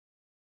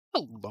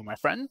Hello, my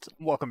friends.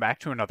 Welcome back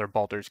to another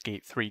Baldur's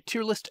Gate 3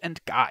 tier list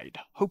and guide.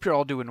 Hope you're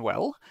all doing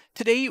well.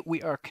 Today,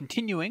 we are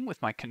continuing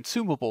with my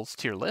consumables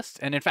tier list,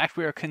 and in fact,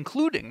 we are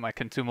concluding my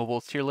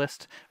consumables tier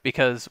list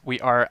because we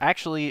are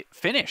actually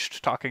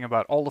finished talking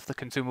about all of the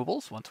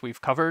consumables once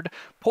we've covered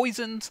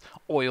poisons,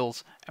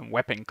 oils, and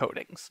weapon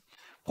coatings.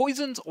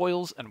 Poisons,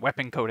 oils, and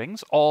weapon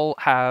coatings all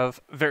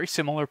have very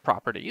similar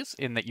properties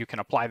in that you can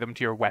apply them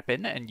to your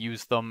weapon and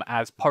use them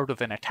as part of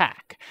an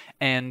attack.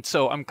 And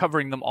so I'm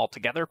covering them all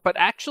together, but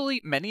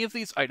actually many of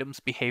these items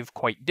behave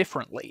quite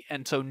differently.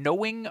 And so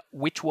knowing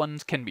which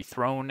ones can be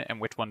thrown and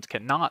which ones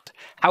cannot,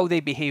 how they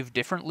behave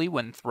differently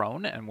when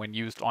thrown and when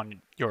used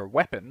on your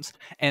weapons,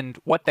 and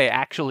what they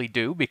actually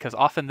do, because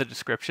often the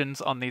descriptions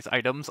on these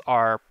items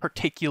are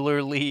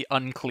particularly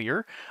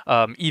unclear,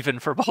 even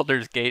for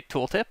Baldur's Gate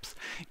tooltips,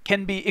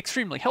 can be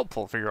extremely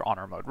helpful for your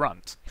honor mode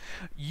runs.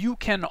 You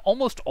can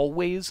almost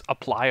always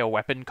apply a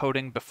weapon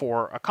coating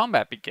before a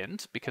combat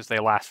begins, because they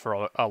last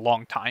for a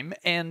long time,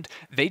 and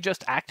they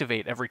just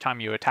activate every time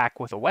you attack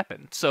with a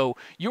weapon. So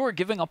you are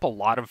giving up a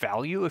lot of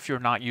value if you're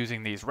not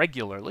using these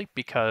regularly,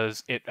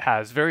 because it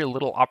has very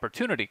little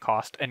opportunity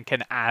cost and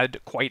can add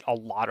quite a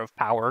lot of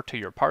power to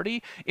your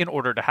party in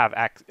order to have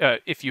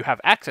if you have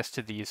access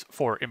to these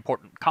for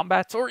important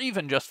combats or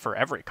even just for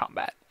every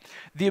combat.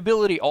 The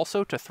ability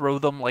also to throw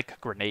them like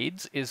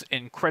grenades is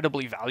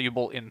incredibly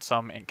valuable in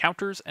some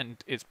encounters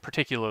and is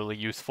particularly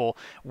useful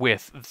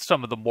with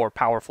some of the more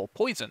powerful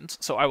poisons,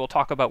 so I will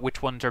talk about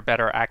which ones are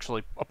better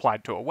actually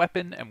applied to a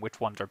weapon and which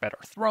ones are better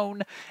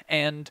thrown,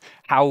 and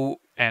how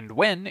and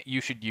when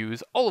you should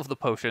use all of the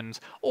potions,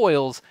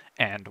 oils,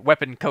 and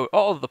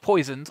all of the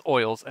poisons,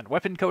 oils, and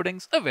weapon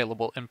coatings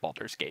available in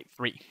Baldur's Gate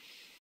 3.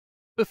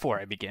 Before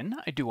I begin,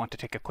 I do want to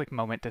take a quick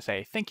moment to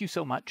say thank you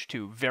so much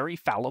to Very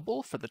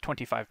Fallible for the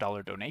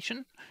 $25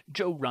 donation,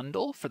 Joe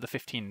Rundle for the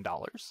 $15,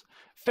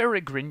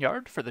 Ferrig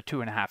Grinyard for the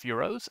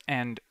 €2.50,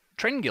 and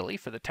Trengilly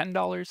for the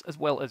 $10, as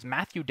well as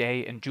Matthew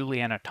Day and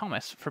Juliana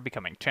Thomas for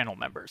becoming channel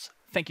members.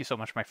 Thank you so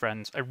much, my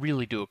friends. I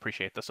really do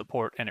appreciate the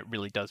support, and it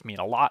really does mean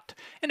a lot.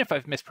 And if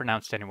I've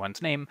mispronounced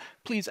anyone's name,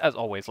 please, as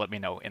always, let me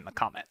know in the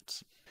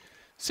comments.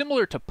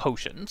 Similar to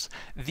potions,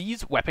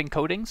 these weapon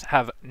coatings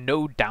have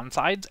no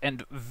downsides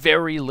and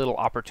very little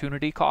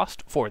opportunity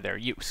cost for their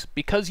use.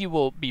 Because you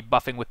will be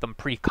buffing with them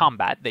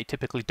pre-combat, they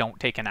typically don't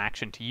take an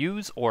action to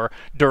use, or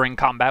during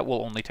combat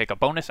will only take a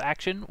bonus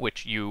action,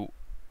 which you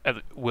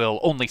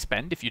will only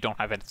spend if you don't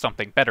have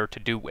something better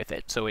to do with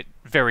it, so it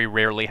very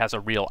rarely has a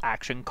real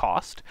action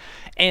cost.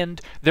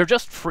 And they're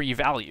just free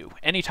value.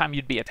 Anytime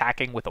you'd be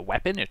attacking with a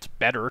weapon, it's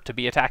better to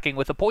be attacking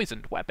with a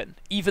poisoned weapon.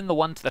 Even the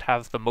ones that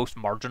have the most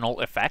marginal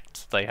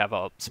effects, they have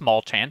a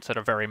small chance at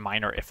a very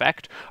minor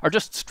effect, are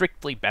just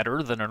strictly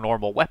better than a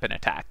normal weapon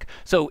attack.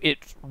 So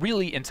it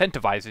really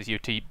incentivizes you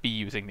to be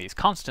using these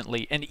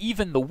constantly, and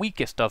even the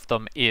weakest of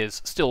them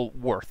is still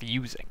worth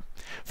using.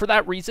 For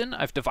that reason,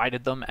 I've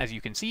divided them, as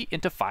you can see,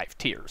 into 5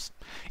 tiers.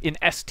 In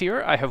S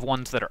tier, I have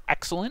ones that are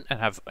excellent and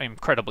have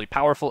incredibly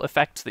powerful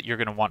effects that you're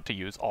going to want to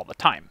use all the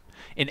time.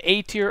 In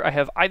A tier, I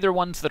have either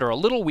ones that are a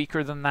little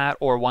weaker than that,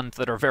 or ones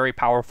that are very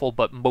powerful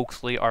but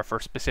mostly are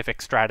for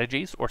specific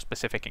strategies or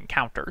specific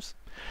encounters.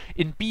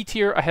 In B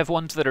tier, I have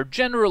ones that are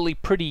generally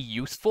pretty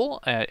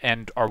useful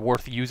and are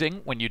worth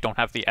using when you don't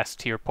have the S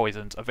tier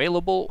poisons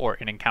available or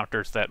in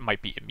encounters that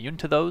might be immune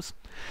to those.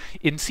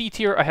 In C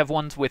tier, I have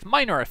ones with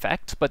minor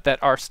effects but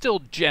that are still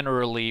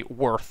generally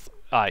worth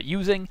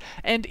using,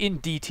 and in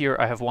D tier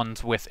I have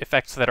ones with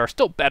effects that are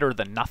still better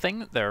than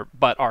nothing,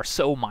 but are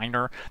so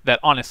minor that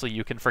honestly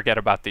you can forget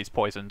about these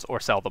poisons or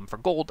sell them for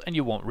gold and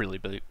you won't really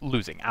be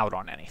losing out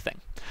on anything.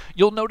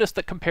 You'll notice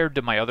that compared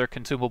to my other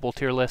consumable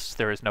tier lists,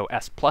 there is no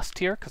S plus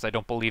tier because I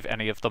don't believe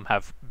any of them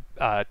have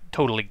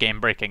totally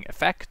game-breaking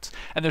effects,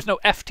 and there's no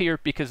F tier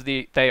because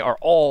they are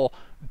all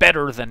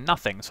better than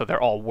nothing, so they're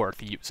all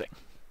worth using.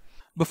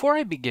 Before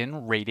I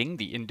begin rating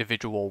the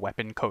individual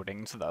weapon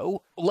coatings,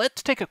 though,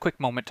 let's take a quick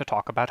moment to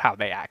talk about how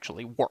they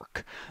actually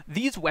work.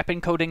 These weapon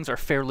coatings are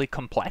fairly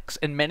complex,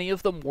 and many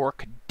of them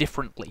work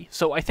differently,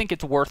 so I think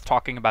it's worth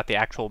talking about the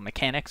actual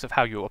mechanics of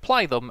how you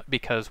apply them,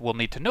 because we'll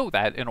need to know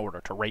that in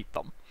order to rate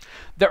them.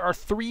 There are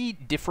 3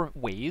 different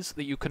ways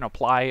that you can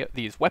apply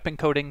these weapon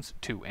coatings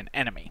to an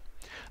enemy.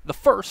 The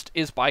first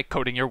is by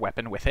coating your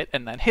weapon with it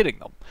and then hitting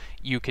them.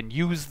 You can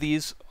use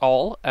these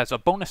all as a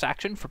bonus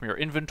action from your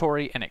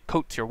inventory, and it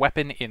coats your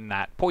weapon in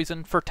that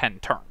poison for 10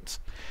 turns.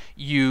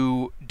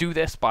 You do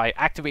this by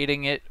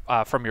activating it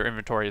from your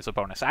inventory as a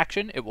bonus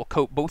action. It will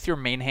coat both your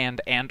main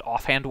hand and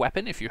offhand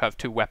weapon if you have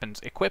 2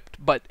 weapons equipped,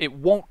 but it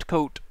won't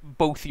coat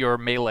both your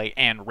melee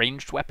and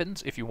ranged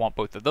weapons. If you want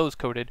both of those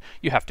coated,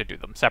 you have to do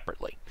them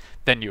separately.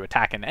 Then you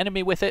attack an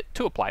enemy with it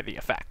to apply the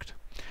effect.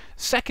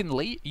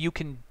 Secondly, you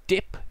can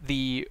dip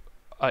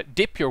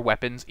your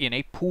weapons in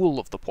a pool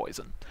of the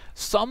poison.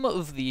 Some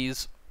of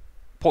these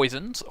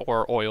poisons,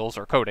 or oils,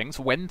 or coatings,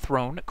 when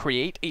thrown,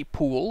 create a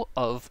pool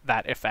of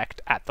that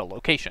effect at the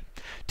location.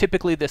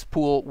 Typically, this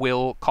pool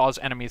will cause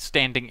enemies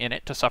standing in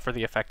it to suffer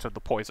the effects of the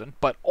poison,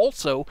 but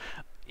also,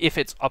 if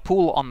it's a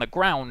pool on the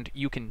ground,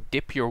 you can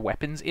dip your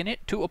weapons in it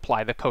to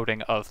apply the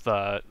coating of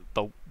the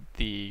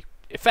the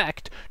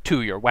effect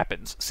to your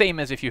weapons, same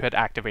as if you had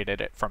activated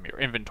it from your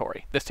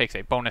inventory. This takes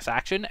a bonus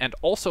action and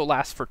also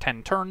lasts for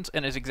 10 turns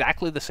and is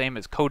exactly the same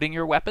as coating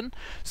your weapon.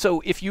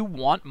 So if you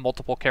want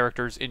multiple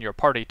characters in your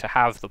party to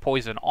have the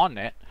poison on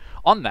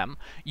them,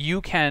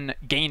 you can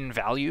gain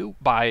value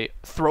by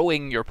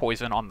throwing your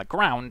poison on the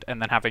ground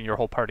and then having your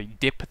whole party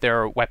dip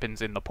their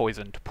weapons in the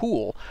poisoned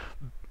pool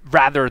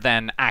rather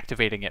than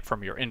activating it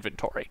from your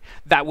inventory.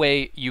 That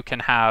way you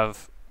can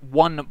have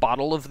one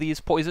bottle of these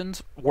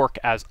poisons work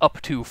as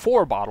up to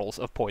 4 bottles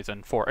of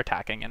poison for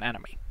attacking an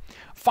enemy.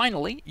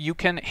 Finally, you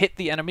can hit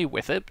the enemy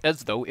with it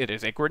as though it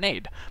is a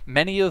grenade.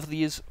 Many of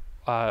these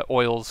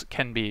oils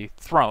can be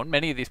thrown,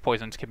 many of these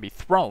poisons can be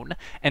thrown,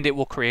 and it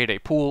will create a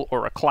pool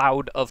or a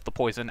cloud of the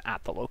poison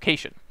at the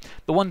location.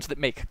 The ones that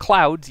make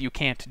clouds you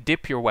can't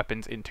dip your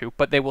weapons into,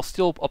 but they will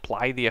still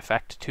apply the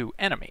effect to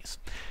enemies.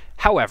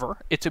 However,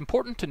 it's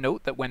important to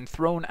note that when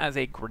thrown as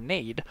a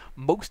grenade,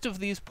 most of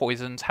these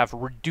poisons have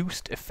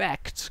reduced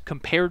effects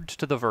compared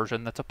to the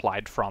version that's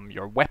applied from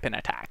your weapon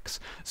attacks.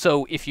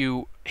 So if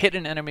you hit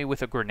an enemy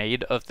with a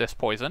grenade of this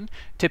poison,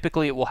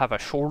 typically it will have a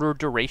shorter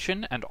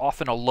duration and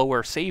often a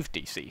lower save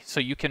DC.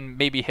 So you can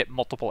maybe hit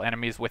multiple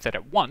enemies with it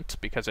at once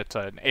because it's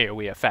an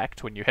AoE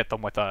effect when you hit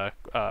them with a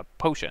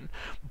potion,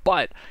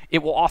 but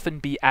it will often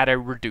be at a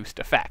reduced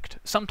effect.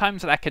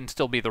 Sometimes that can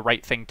still be the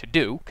right thing to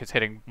do because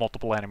hitting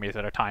multiple enemies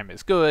at a time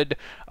is good,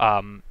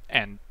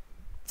 and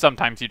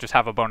sometimes you just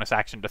have a bonus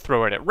action to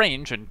throw it at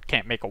range and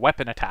can't make a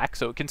weapon attack,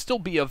 so it can still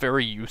be a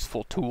very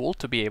useful tool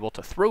to be able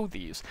to throw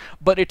these.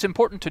 But it's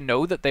important to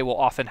know that they will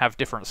often have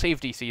different save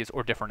DCs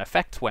or different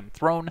effects when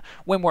thrown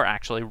when we're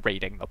actually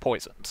rating the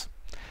poisons.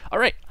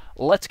 Alright,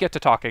 let's get to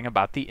talking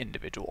about the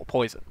individual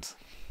poisons.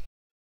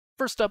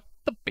 First up,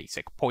 the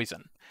basic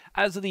poison.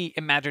 As the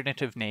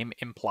imaginative name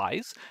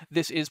implies,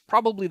 this is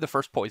probably the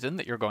first poison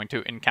that you're going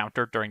to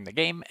encounter during the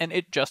game, and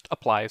it just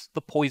applies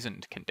the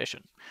poisoned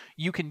condition.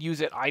 You can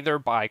use it either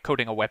by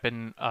coating a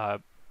weapon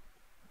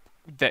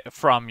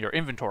from your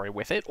inventory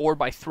with it, or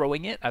by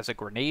throwing it as a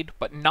grenade,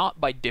 but not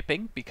by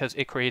dipping, because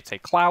it creates a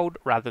cloud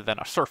rather than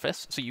a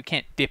surface, so you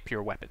can't dip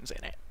your weapons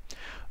in it.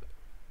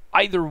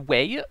 Either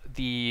way,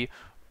 the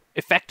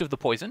effect of the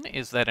poison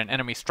is that an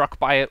enemy struck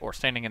by it or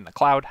standing in the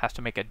cloud has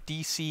to make a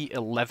DC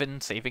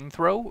 11 saving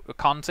throw, a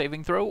con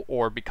saving throw,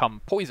 or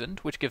become poisoned,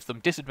 which gives them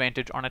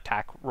disadvantage on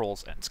attack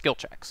rolls and skill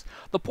checks.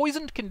 The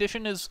poisoned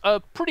condition is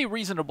a pretty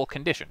reasonable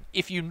condition.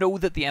 If you know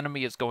that the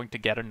enemy is going to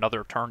get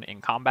another turn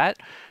in combat,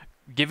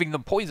 giving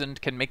them poisoned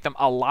can make them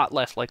a lot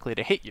less likely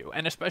to hit you,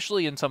 and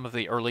especially in some of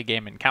the early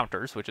game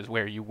encounters, which is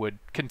where you would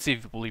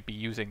conceivably be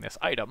using this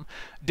item,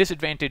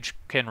 disadvantage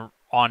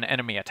on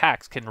enemy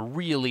attacks can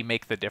really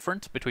make the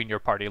difference between your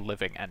party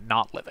living and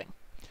not living.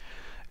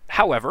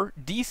 However,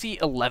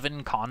 DC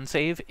 11 con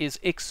save is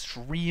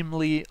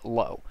extremely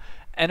low.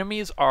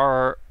 Enemies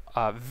are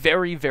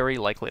very, very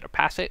likely to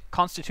pass it.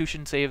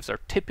 Constitution saves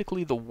are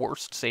typically the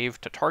worst save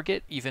to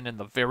target. Even in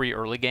the very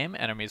early game,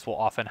 enemies will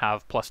often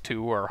have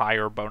 +2 or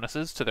higher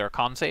bonuses to their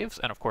con saves,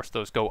 and of course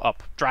those go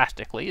up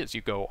drastically as you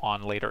go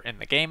on later in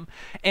the game.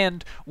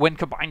 And when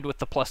combined with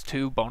the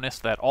 +2 bonus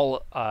that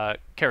all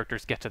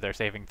characters get to their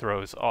saving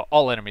throws,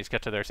 all enemies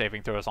get to their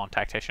saving throws on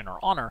Tactician or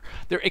Honor,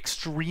 they're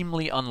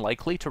extremely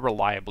unlikely to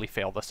reliably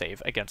fail the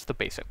save against the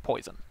basic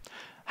poison.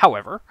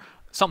 However,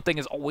 something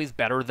is always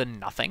better than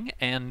nothing,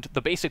 and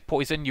the basic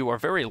poison you are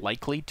very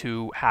likely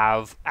to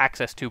have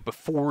access to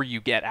before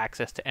you get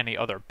access to any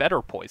other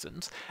better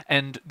poisons,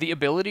 and the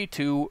ability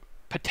to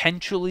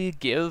potentially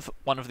give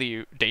one of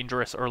the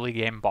dangerous early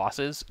game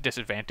bosses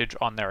disadvantage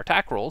on their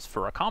attack rolls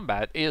for a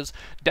combat is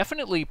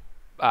definitely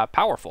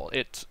powerful.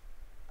 It's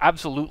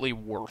absolutely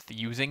worth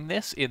using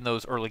this in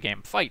those early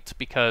game fights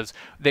because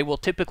they will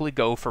typically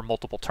go for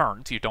multiple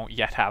turns. You don't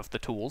yet have the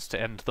tools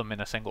to end them in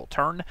a single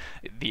turn.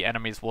 The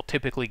enemies will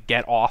typically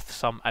get off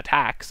some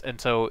attacks, and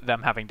so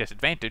them having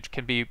disadvantage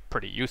can be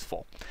pretty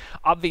useful.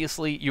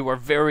 Obviously, you are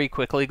very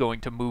quickly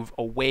going to move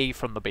away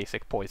from the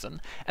basic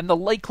poison, and the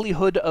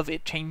likelihood of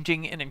it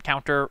changing an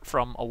encounter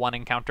from a lost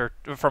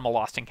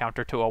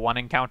encounter to a 1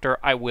 encounter,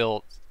 I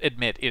will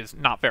admit, is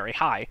not very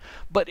high.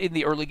 But in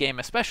the early game,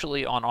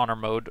 especially on Honor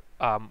mode,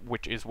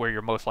 which is where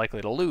you're most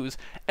likely to lose,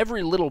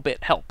 every little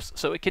bit helps.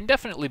 So it can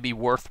definitely be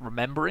worth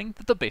remembering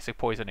that the basic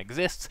poison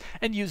exists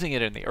and using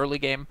it in the early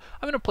game.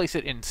 I'm going to place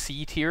it in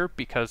C tier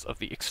because of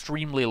the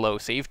extremely low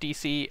save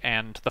DC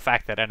and the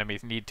fact that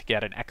enemies need to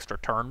get an extra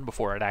turn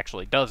before it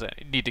actually does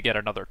it. Need to get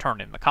another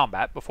turn in the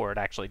combat before it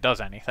actually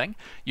does anything.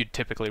 You'd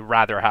typically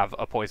rather have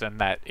a poison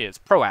that is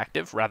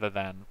proactive rather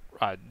than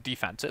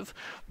defensive,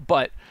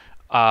 but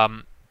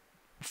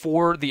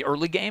for the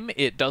early game,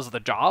 it does the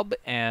job,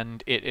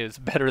 and it is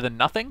better than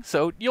nothing,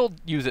 so you'll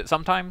use it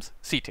sometimes.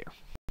 C tier.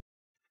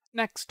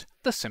 Next,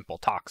 the simple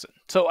toxin.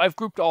 So I've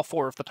grouped all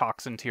 4 of the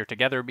toxins here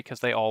together because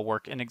they all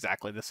work in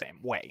exactly the same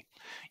way.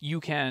 You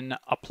can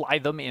apply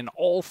them in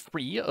all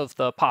 3 of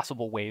the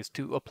possible ways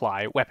to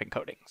apply weapon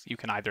coatings. You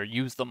can either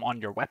use them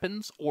on your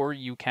weapons, or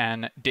you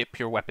can dip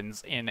your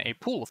weapons in a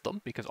pool of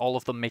them, because all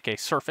of them make a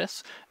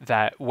surface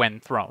that when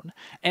thrown.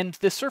 And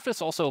this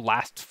surface also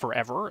lasts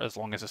forever, as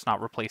long as it's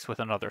not replaced with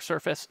another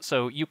surface,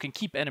 so you can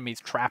keep enemies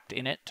trapped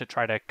in it to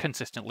try to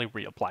consistently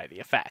reapply the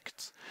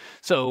effects.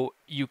 So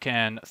you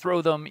can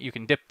throw them, you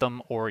can dip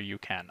them, or you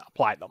can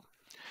apply them.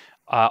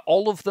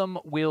 All of them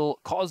will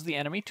cause the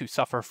enemy to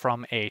suffer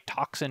from a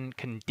toxin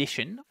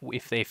condition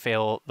if they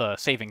fail the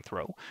saving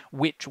throw,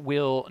 which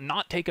will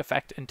not take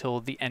effect until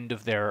the end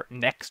of their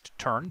next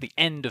turn,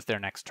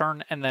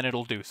 and then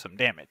it'll do some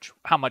damage.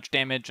 How much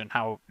damage and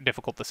how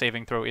difficult the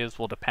saving throw is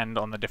will depend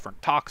on the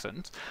different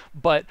toxins,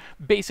 but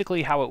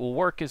basically how it will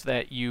work is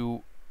that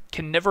you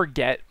can never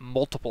get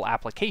multiple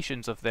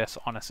applications of this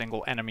on a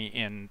single enemy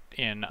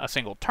in a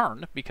single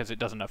turn, because it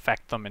doesn't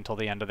affect them until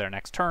the end of their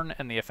next turn,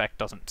 and the effect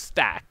doesn't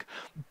stack.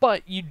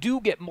 But you do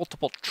get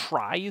multiple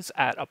tries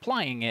at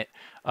applying it,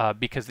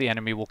 because the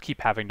enemy will keep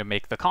having to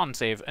make the con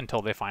save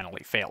until they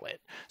finally fail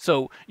it.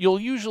 So you'll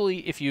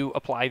usually, if you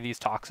apply these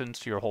toxins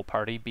to your whole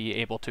party, be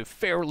able to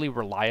fairly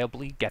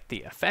reliably get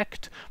the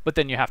effect, but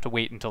then you have to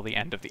wait until the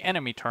end of the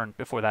enemy turn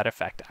before that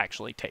effect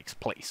actually takes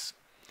place.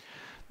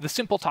 The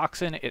simple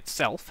toxin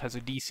itself has a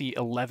DC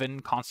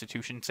 11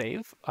 Constitution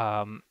save,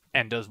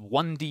 and does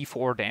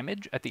 1d4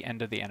 damage at the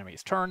end of the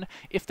enemy's turn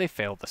if they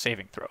fail the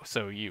saving throw.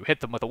 So you hit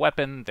them with a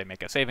weapon, they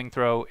make a saving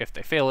throw. If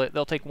they fail it,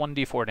 they'll take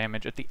 1d4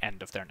 damage at the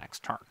end of their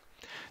next turn.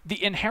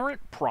 The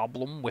inherent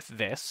problem with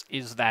this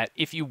is that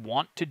if you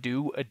want to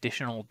do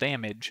additional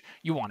damage,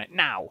 you want it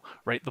now,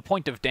 right? The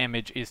point of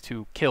damage is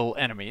to kill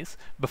enemies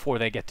before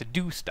they get to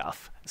do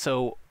stuff.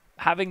 So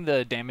having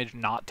the damage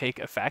not take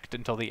effect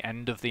until the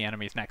end of the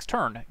enemy's next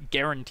turn,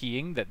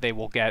 guaranteeing that they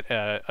will get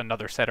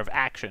another set of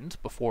actions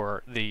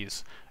before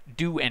these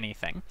do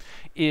anything,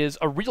 is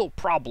a real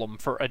problem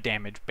for a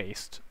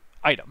damage-based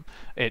item.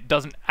 It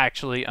doesn't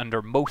actually,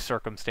 under most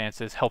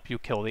circumstances, help you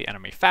kill the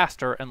enemy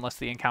faster unless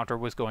the encounter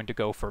was going to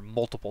go for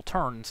multiple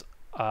turns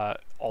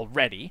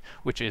already,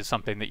 which is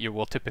something that you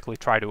will typically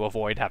try to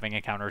avoid, having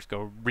encounters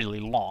go really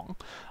long.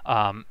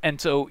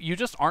 And so you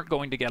just aren't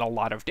going to get a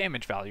lot of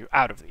damage value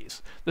out of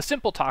these. The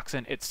simple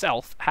toxin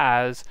itself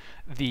has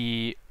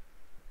the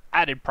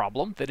added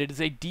problem that it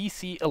is a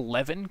DC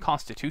 11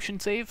 Constitution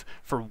save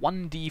for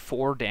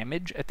 1d4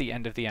 damage at the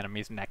end of the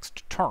enemy's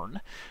next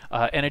turn.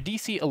 And a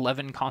DC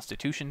 11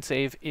 Constitution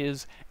save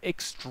is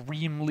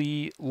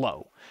extremely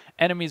low.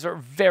 Enemies are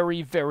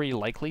very, very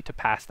likely to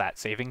pass that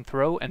saving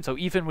throw, and so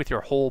even with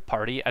your whole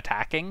party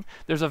attacking,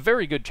 there's a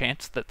very good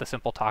chance that the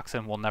simple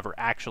toxin will never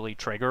actually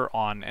trigger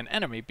on an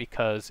enemy,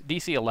 because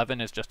DC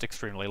 11 is just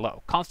extremely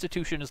low.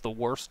 Constitution is the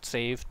worst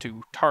save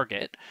to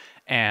target,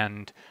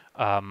 and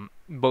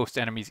most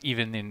enemies,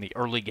 even in the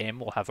early game,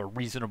 will have a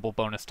reasonable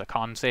bonus to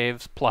con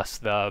saves, plus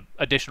the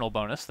additional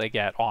bonus they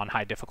get on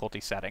high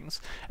difficulty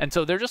settings. And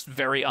so they're just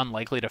very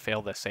unlikely to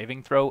fail this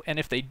saving throw, and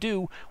if they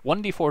do,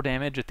 1d4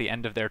 damage at the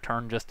end of their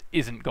turn just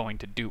isn't going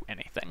to do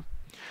anything.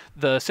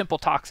 The simple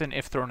toxin,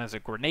 if thrown as a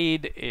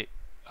grenade,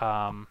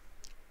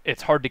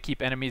 it's hard to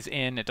keep enemies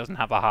in. It doesn't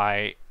have a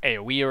high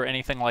AoE or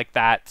anything like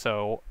that,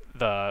 so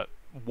the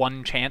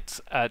one chance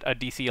at a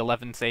DC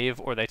 11 save,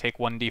 or they take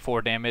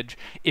 1d4 damage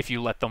if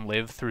you let them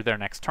live through their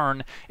next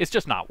turn, it's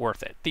just not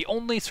worth it. The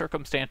only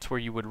circumstance where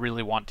you would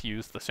really want to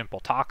use the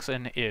simple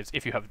toxin is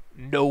if you have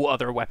no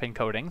other weapon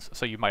coatings,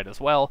 so you might as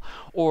well,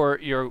 or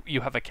you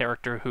have a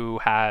character who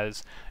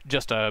has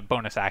just a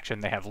bonus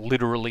action they have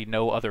literally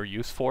no other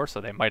use for,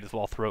 so they might as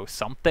well throw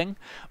something.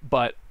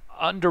 But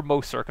under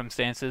most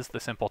circumstances,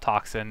 the simple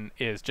toxin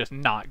is just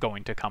not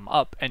going to come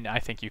up, and I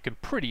think you can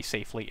pretty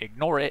safely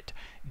ignore it.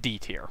 D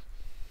tier.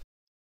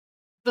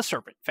 The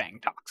Serpent Fang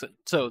Toxin.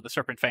 So the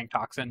Serpent Fang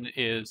Toxin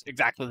is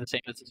exactly the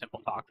same as the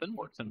simple toxin,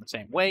 works in the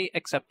same way,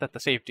 except that the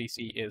save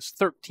DC is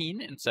 13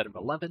 instead of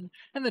 11,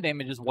 and the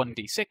damage is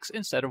 1d6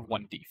 instead of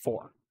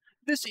 1d4.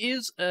 This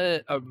is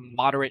a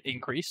moderate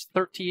increase.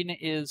 13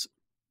 is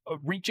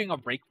reaching a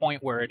breakpoint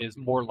where it is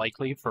more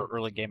likely for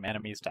early game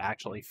enemies to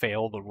actually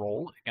fail the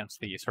roll against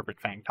the Serpent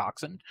Fang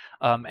Toxin.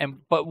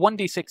 But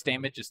 1d6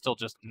 damage is still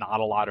just not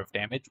a lot of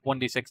damage.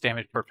 1d6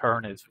 damage per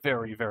turn is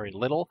very, very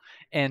little.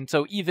 And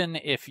so even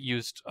if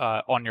used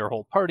on your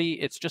whole party,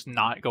 it's just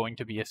not going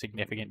to be a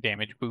significant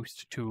damage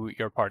boost to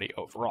your party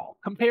overall.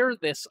 Compare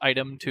this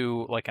item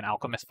to like an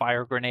Alchemist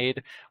Fire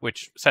Grenade,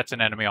 which sets an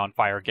enemy on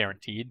fire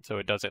guaranteed, so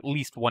it does at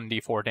least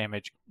 1d4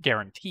 damage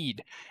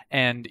guaranteed.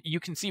 And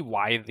you can see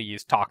why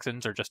these toxins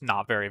are just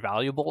not very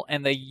valuable,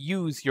 and they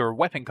use your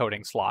weapon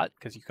coating slot,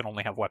 because you can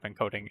only have weapon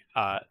coating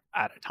at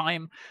a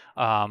time,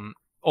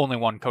 only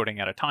one coating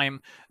at a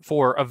time,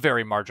 for a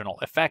very marginal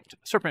effect.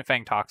 Serpent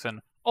Fang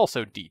Toxin,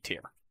 also D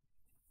tier.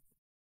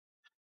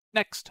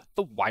 Next,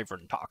 the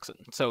Wyvern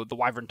Toxin. So the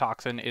Wyvern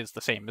Toxin is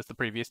the same as the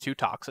previous two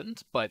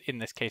toxins, but in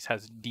this case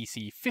has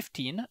DC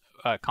 15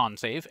 con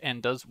save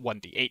and does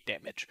 1d8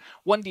 damage.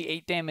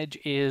 1d8 damage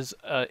is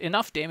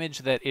enough damage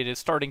that it is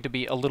starting to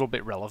be a little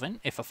bit relevant.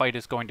 If a fight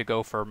is going to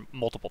go for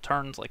multiple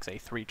turns, like say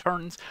 3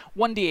 turns,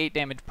 1d8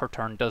 damage per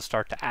turn does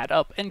start to add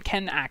up and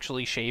can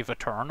actually shave a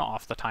turn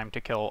off the time to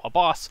kill a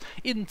boss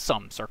in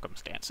some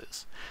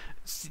circumstances.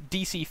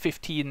 DC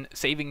 15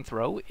 saving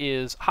throw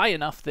is high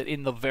enough that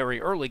in the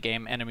very early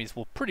game, enemies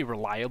will pretty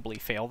reliably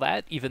fail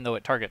that, even though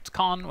it targets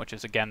con, which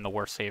is again the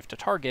worst save to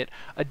target.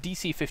 A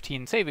DC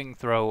 15 saving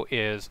throw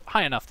is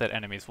high enough that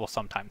enemies will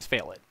sometimes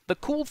fail it. The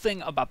cool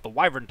thing about the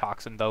Wyvern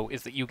Toxin, though,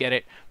 is that you get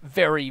it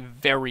very,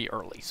 very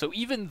early. So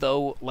even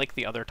though, like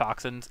the other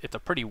toxins, it's a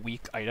pretty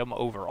weak item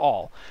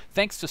overall,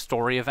 thanks to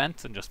story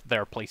events and just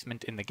their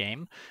placement in the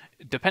game,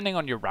 depending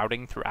on your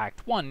routing through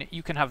Act 1,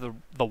 you can have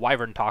the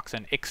Wyvern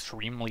Toxin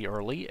extremely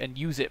early and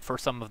use it for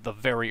some of the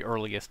very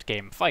earliest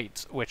game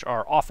fights, which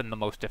are often the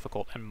most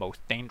difficult and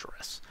most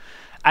dangerous.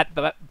 At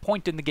the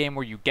point in the game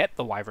where you get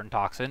the Wyvern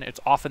Toxin, it's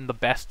often the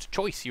best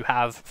choice you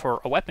have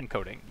for a weapon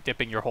coating.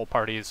 Dipping your whole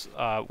party's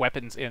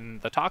weapons in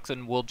the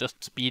toxin will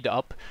just speed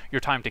up your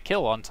time to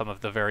kill on some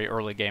of the very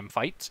early game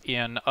fights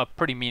in a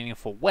pretty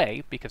meaningful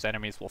way, because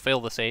enemies will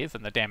fail the save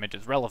and the damage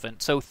is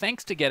relevant. So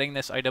thanks to getting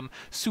this item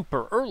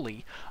super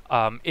early,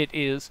 it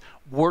is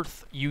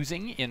worth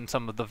using in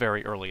some of the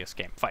very earliest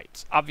game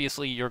fights.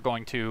 Obviously,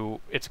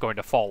 it's going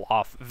to fall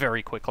off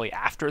very quickly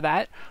after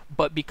that,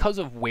 but because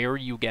of where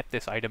you get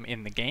this item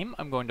in the game,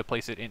 I'm going to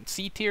place it in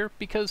C tier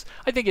because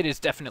I think it is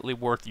definitely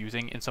worth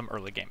using in some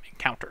early game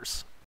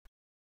encounters.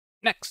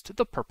 Next,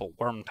 the Purple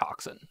Worm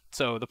Toxin.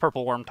 So the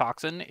Purple Worm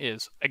Toxin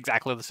is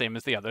exactly the same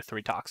as the other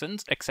 3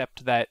 toxins,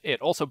 except that it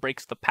also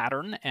breaks the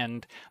pattern,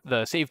 and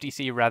the save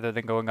DC, rather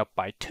than going up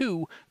by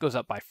 2, goes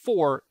up by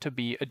 4 to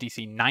be a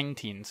DC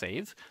 19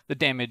 save. The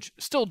damage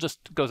still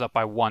just goes up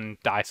by 1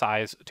 die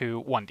size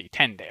to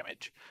 1d10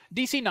 damage.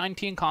 DC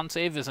 19 con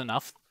save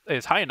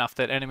is high enough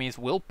that enemies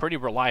will pretty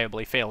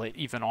reliably fail it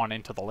even on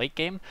into the late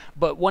game,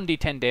 but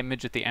 1d10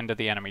 damage at the end of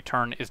the enemy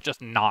turn is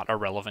just not a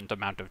relevant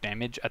amount of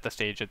damage at the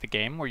stage of the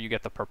game where you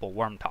get the Purple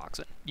Worm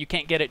Toxin. You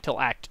can't get it till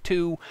Act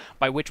 2,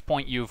 by which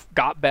point you've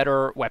got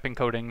better weapon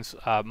coatings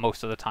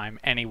most of the time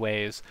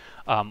anyways.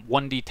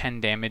 1d10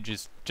 damage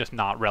is just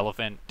not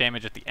relevant.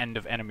 Damage at the end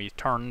of enemy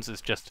turns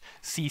is just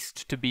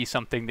ceased to be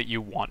something that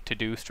you want to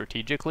do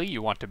strategically.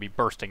 You want to be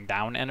bursting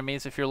down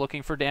enemies if you're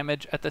looking for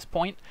damage at this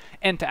point.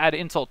 And to add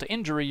insult to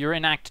injury, you're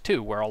in Act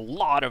 2, where a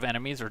lot of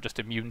enemies are just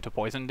immune to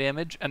poison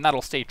damage, and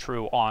that'll stay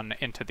true on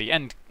into the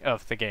end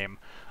of the game,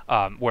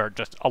 where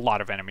just a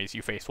lot of enemies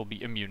you face will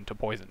be immune to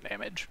poison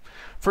damage.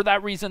 For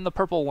that reason, the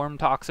Purple Worm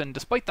Toxin,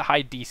 despite the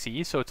high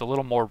DC, so it's a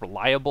little more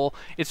reliable,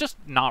 it's just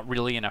not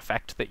really an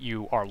effect that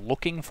you are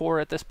looking for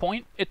at this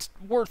point. It's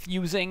worth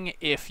using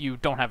if you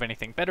don't have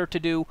anything better to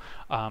do,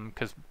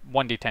 because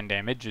 1d10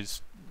 damage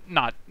is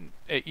not,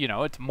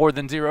 it's more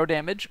than 0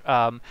 damage,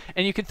 and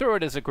you can throw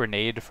it as a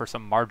grenade for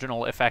some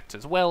marginal effects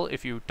as well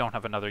if you don't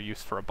have another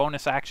use for a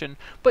bonus action,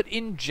 but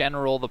in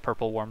general the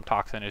Purple Worm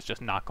Toxin is just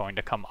not going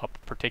to come up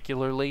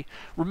particularly.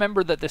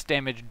 Remember that this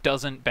damage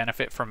doesn't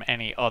benefit from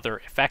any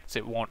other effects.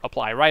 It won't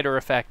apply rider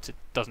effects, it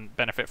doesn't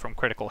benefit from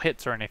critical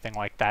hits or anything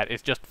like that.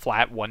 It's just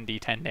flat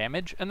 1d10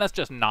 damage, and that's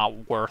just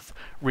not worth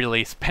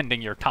really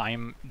spending your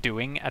time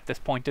doing at this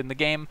point in the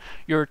game.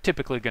 You're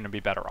typically going to be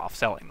better off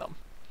selling them.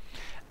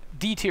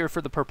 D tier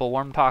for the Purple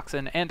Worm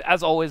Toxin, and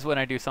as always when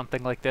I do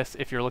something like this,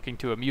 if you're looking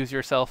to amuse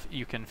yourself,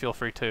 you can feel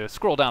free to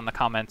scroll down the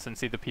comments and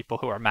see the people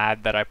who are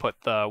mad that I put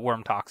the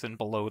Worm Toxin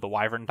below the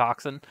Wyvern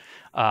Toxin,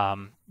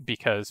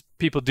 because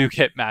people do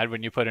get mad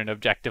when you put an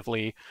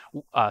objectively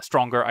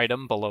stronger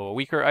item below a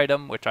weaker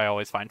item, which I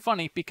always find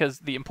funny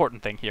because the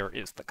important thing here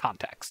is the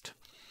context.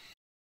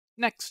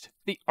 Next,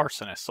 the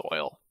Arsonist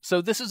Oil.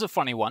 So this is a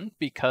funny one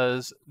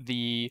because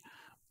the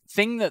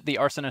thing that the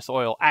Arsonist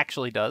Oil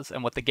actually does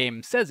and what the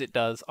game says it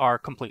does are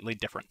completely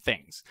different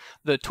things.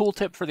 The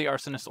tooltip for the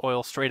Arsonist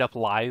Oil straight up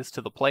lies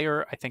to the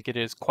player. I think it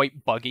is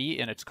quite buggy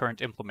in its current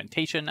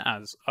implementation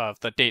as of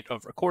the date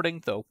of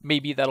recording, though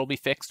maybe that'll be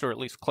fixed or at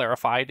least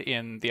clarified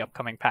in the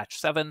upcoming patch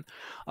 7.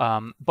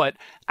 But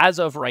as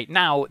of right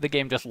now, the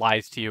game just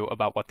lies to you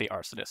about what the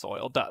Arsonist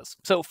Oil does.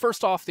 So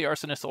first off, the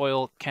Arsonist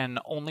Oil can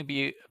only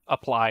be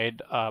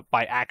applied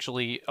by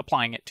actually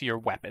applying it to your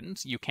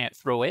weapons. You can't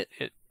throw it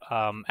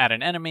at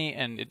an enemy,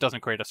 and it doesn't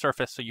create a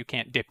surface, so you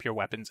can't dip your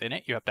weapons in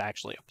it. You have to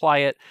actually apply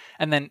it,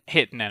 and then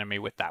hit an enemy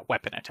with that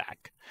weapon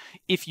attack.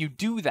 If you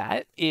do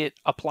that, it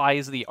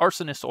applies the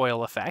Arsonist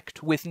Oil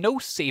effect with no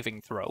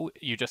saving throw.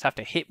 You just have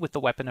to hit with the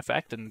weapon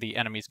effect, and the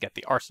enemies get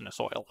the Arsonist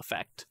Oil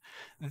effect.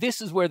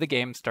 This is where the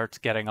game starts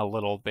getting a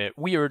little bit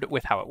weird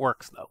with how it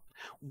works, though.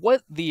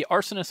 What the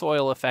Arsonist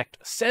Oil effect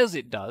says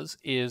it does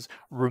is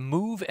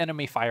remove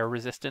enemy fire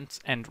resistance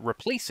and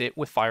replace it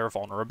with fire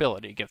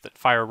vulnerability. Give that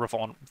fire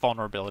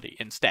vulnerability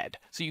instead.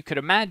 So you could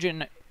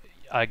imagine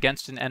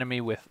against an enemy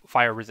with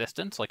fire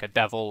resistance, like a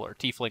devil or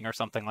tiefling or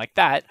something like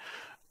that,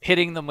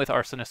 hitting them with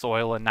Arsonist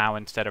Oil, and now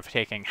instead of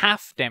taking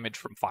half damage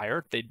from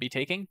fire, they'd be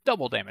taking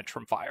double damage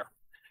from fire.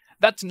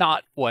 That's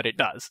not what it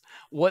does.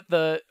 What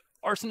the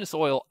Arsonist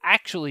Oil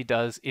actually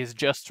does is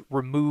just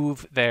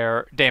remove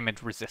their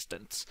damage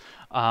resistance.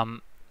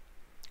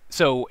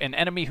 So an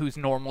enemy who's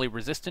normally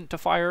resistant to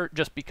fire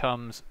just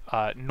becomes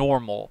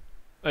normal.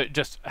 It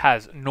just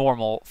has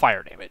normal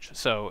fire damage.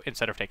 So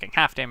instead of taking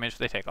half damage,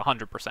 they take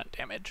 100%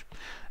 damage.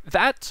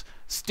 That's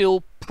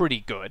still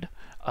pretty good.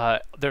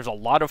 There's a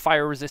lot of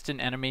fire-resistant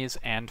enemies,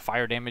 and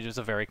fire damage is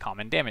a very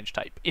common damage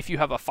type. If you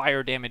have a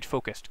fire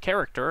damage-focused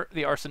character,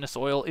 the Arsonist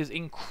Oil is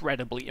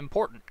incredibly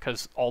important,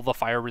 because all the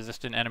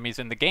fire-resistant enemies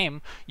in the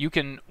game, you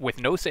can,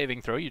 with no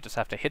saving throw, you just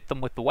have to hit them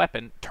with the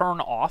weapon, turn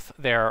off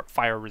their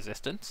fire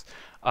resistance,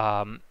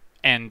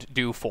 and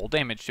do full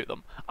damage to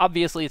them.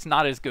 Obviously, it's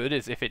not as good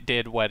as if it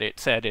did what it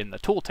said in the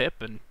tooltip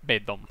and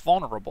made them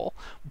vulnerable,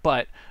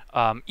 but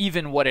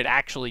even what it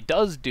actually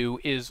does do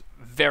is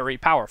very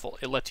powerful.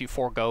 It lets you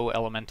forego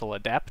Elemental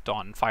Adept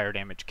on fire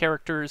damage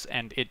characters,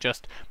 and it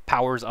just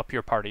powers up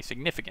your party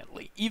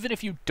significantly. Even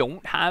if you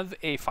don't have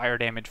a fire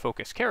damage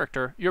focused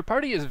character, your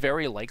party is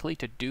very likely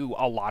to do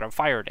a lot of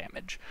fire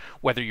damage,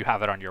 whether you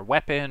have it on your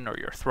weapon, or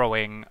you're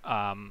throwing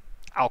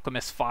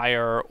Alchemist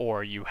Fire,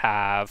 or you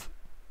have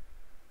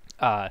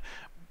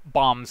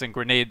bombs and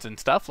grenades and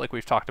stuff, like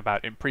we've talked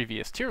about in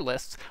previous tier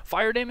lists.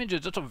 Fire damage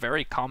is just a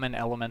very common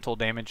elemental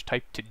damage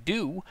type to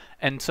do,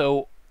 and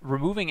so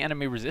removing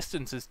enemy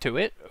resistances to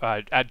it,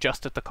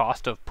 just at the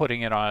cost of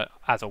putting it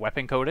as a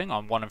weapon coating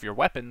on one of your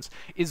weapons,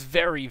 is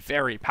very,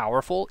 very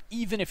powerful,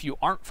 even if you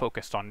aren't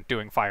focused on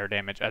doing fire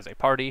damage as a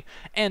party.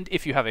 And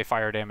if you have a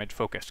fire damage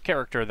focused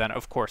character, then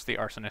of course the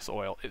Arsonist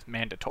Oil is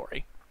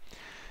mandatory.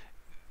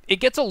 It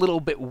gets a little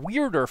bit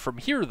weirder from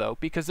here, though,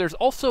 because there's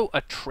also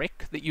a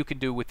trick that you can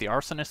do with the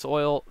Arsonist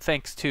Oil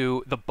thanks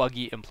to the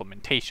buggy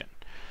implementation.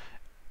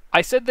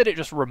 I said that it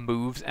just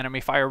removes enemy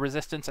fire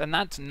resistance, and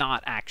that's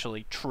not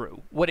actually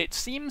true. What it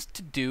seems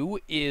to do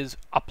is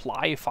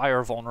apply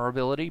fire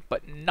vulnerability,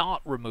 but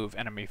not remove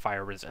enemy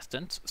fire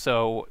resistance,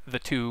 so the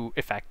two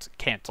effects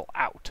cancel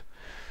out.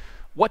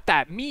 What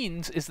that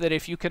means is that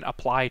if you can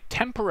apply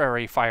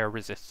temporary fire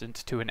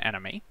resistance to an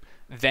enemy,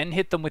 then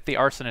hit them with the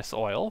Arsonist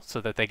Oil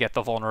so that they get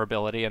the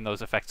vulnerability and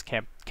those effects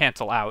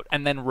cancel out,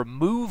 and then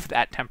remove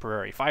that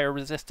temporary fire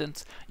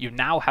resistance, you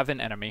now have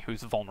an enemy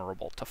who's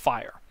vulnerable to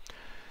fire.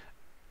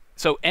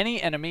 So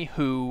any enemy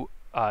who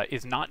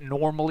is not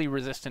normally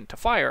resistant to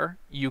fire,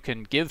 you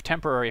can give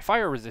temporary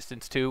fire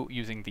resistance to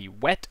using the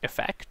wet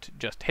effect.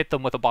 Just hit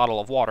them with a bottle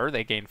of water,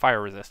 they gain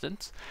fire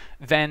resistance.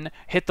 Then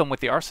hit them with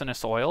the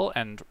Arsonist Oil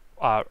and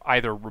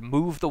either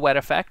remove the wet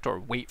effect or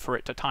wait for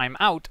it to time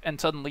out,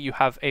 and suddenly you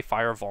have a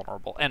fire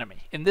vulnerable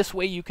enemy. In this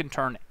way, you can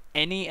turn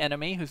any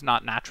enemy who's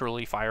not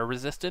naturally fire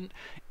resistant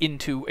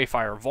into a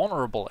fire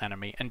vulnerable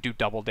enemy and do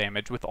double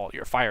damage with all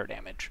your fire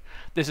damage.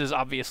 This is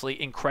obviously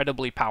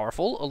incredibly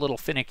powerful, a little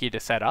finicky to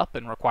set up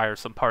and requires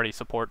some party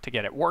support to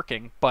get it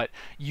working, but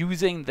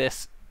using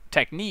this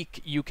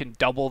technique, you can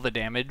double the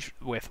damage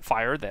with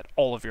fire that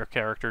all of your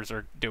characters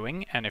are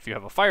doing, and if you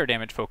have a fire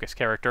damage focused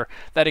character,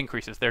 that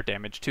increases their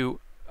damage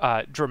to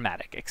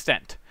dramatic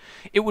extent.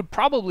 It would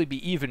probably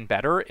be even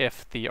better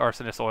if the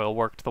Arsonist Oil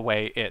worked the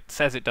way it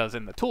says it does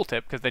in the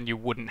tooltip, because then you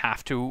wouldn't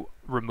have to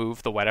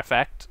remove the wet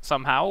effect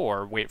somehow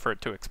or wait for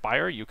it to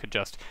expire. You could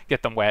just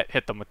get them wet,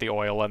 hit them with the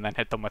oil, and then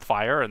hit them with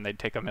fire, and they'd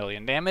take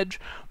 1,000,000 damage.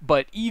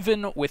 But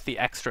even with the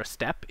extra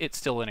step, it's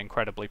still an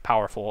incredibly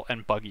powerful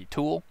and buggy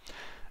tool.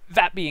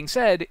 That being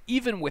said,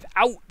 even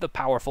without the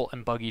powerful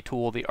and buggy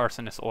tool, the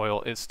Arsonist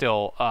Oil is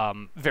still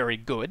very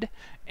good,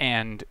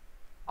 and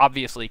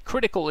obviously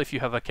critical if you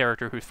have a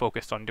character who's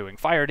focused on doing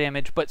fire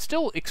damage, but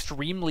still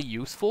extremely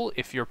useful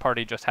if your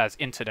party just has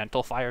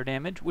incidental fire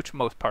damage, which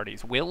most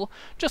parties will,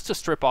 just to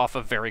strip off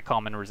a very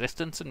common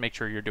resistance and make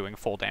sure you're doing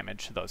full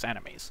damage to those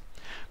enemies.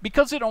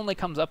 Because it only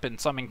comes up in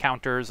some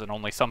encounters and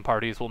only some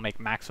parties will make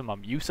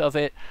maximum use of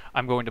it,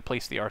 I'm going to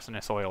place the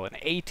Arsonist Oil in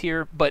A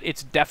tier, but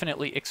it's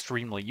definitely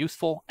extremely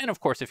useful, and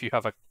of course if you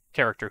have a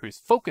character who's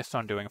focused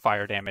on doing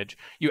fire damage,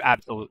 you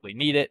absolutely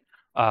need it.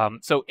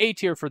 So A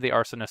tier for the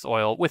Arsonist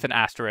Oil with an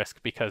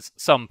asterisk because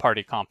some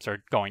party comps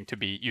are going to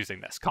be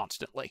using this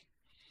constantly.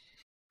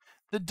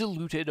 The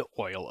Diluted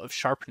Oil of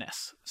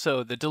Sharpness.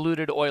 So the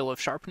Diluted Oil of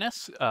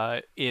Sharpness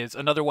is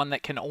another one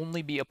that can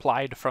only be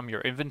applied from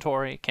your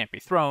inventory, can't be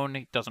thrown,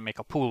 it doesn't make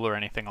a pool or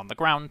anything on the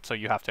ground, so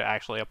you have to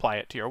actually apply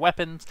it to your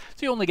weapons,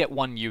 so you only get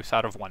one use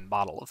out of one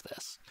bottle of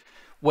this.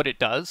 What it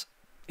does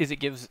is it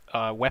gives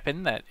a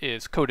weapon that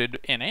is coated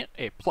in it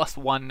a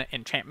 +1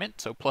 enchantment,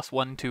 so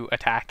 +1 to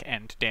attack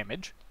and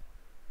damage.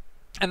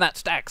 And that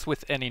stacks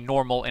with any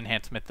normal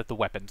enhancement that the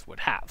weapons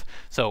would have.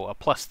 So a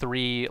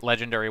 +3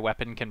 legendary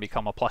weapon can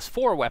become a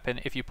 +4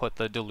 weapon if you put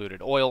the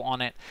Diluted Oil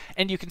on it.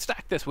 And you can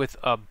stack this with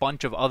a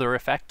bunch of other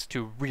effects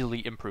to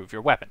really improve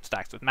your weapon.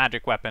 Stacks with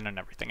magic weapon and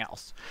everything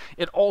else.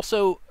 It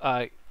also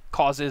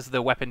causes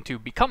the weapon to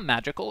become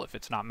magical if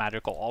it's not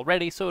magical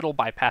already, so it'll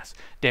bypass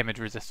damage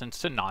resistance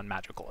to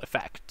non-magical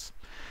effects.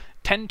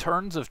 10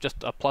 turns of just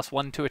a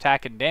 +1 to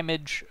attack and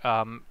damage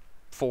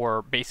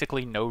for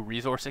basically no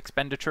resource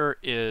expenditure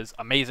is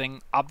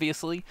amazing,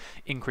 obviously.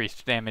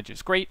 Increased damage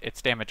is great.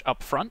 It's damage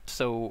up front,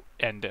 so,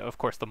 and of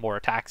course the more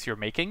attacks you're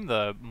making,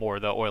 the more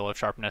the Oil of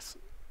Sharpness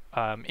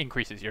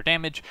increases your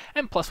damage,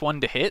 and +1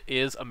 to hit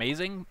is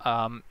amazing.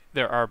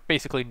 There are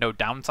basically no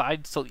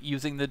downsides to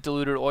using the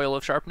Diluted Oil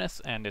of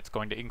Sharpness, and it's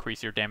going to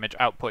increase your damage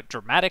output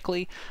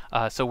dramatically,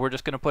 so we're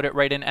just going to put it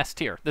right in S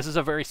tier. This is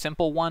a very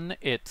simple one.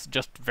 It's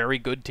just very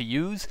good to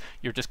use.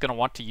 You're just going to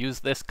want to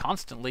use this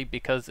constantly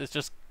because it's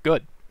just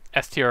good.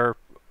 S tier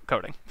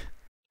coding.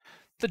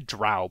 The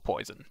Drow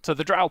Poison. So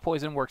the Drow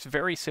Poison works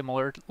very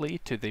similarly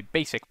to the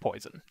basic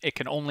poison. It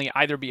can only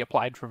either be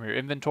applied from your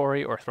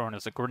inventory or thrown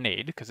as a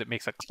grenade, because it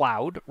makes a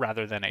cloud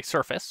rather than a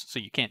surface, so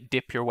you can't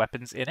dip your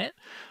weapons in it.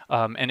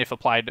 And if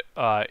applied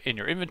in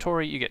your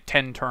inventory, you get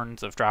 10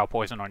 turns of Drow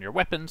Poison on your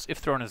weapons. If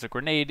thrown as a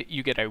grenade,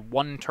 you get a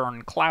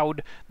 1-turn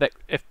cloud that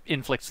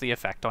inflicts the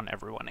effect on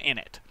everyone in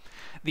it.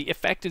 The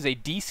effect is a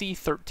DC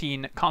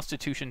 13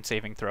 Constitution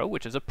saving throw,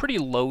 which is a pretty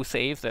low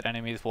save that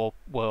enemies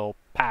will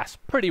pass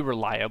pretty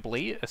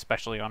reliably,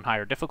 especially on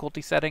higher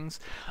difficulty settings.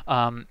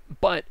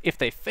 But if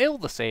they fail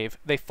the save,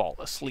 they fall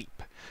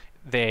asleep.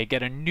 They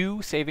get a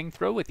new saving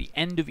throw at the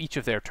end of each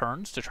of their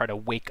turns to try to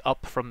wake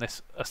up from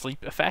this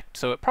asleep effect,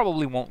 so it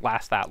probably won't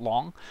last that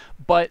long.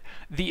 But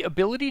the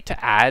ability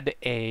to add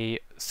a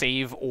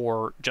save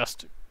or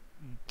just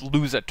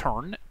lose a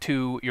turn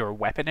to your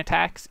weapon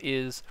attacks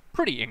is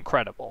pretty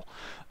incredible.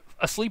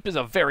 Asleep is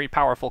a very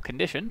powerful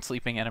condition.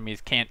 Sleeping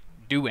enemies can't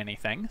do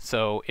anything,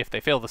 so if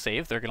they fail the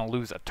save, they're going to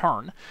lose a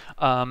turn.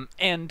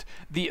 And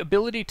the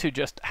ability to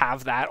just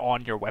have that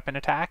on your weapon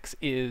attacks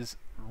is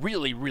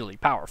really, really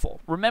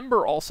powerful.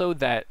 Remember also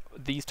that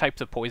these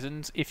types of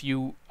poisons, if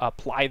you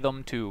apply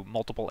them to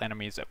multiple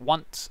enemies at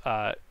once,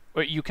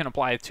 you can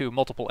apply it to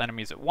multiple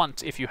enemies at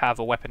once if you have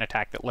a weapon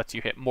attack that lets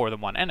you hit more than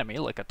one enemy,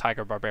 like a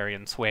Tiger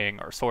Barbarian Swing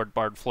or Sword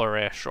Bard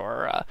Flourish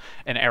or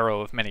an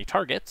Arrow of Many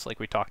Targets, like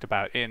we talked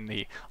about in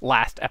the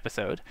last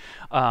episode.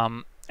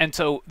 And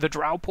so the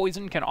Drow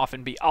Poison can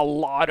often be a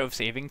lot of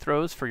saving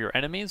throws for your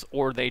enemies,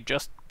 or they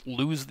just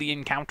lose the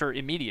encounter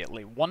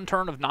immediately. 1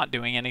 turn of not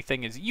doing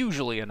anything is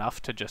usually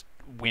enough to just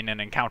win an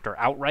encounter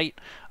outright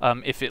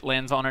if it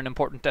lands on an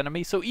important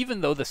enemy. So even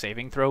though the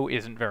saving throw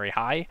isn't very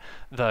high,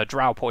 the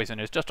Drow Poison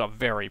is just a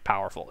very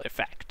powerful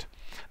effect.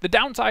 The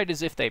downside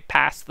is if they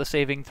pass the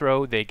saving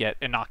throw, they get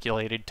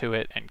inoculated to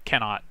it and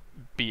cannot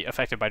be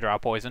affected by Drow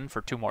Poison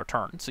for 2 more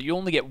turns. So you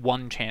only get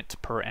 1 chance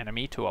per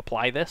enemy to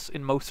apply this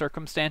in most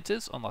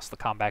circumstances, unless the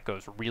combat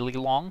goes really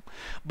long.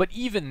 But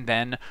even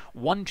then,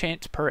 1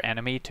 chance per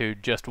enemy to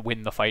just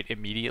win the fight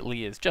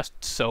immediately is just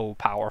so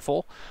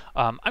powerful.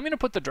 I'm going to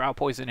put the Drow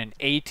Poison in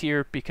A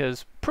tier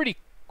because pretty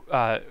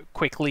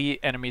quickly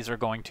enemies are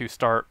going to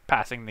start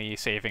passing the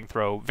saving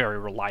throw very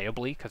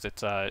reliably because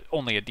it's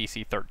only a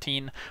DC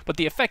 13, but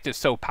the effect is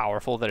so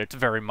powerful that it's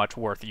very much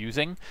worth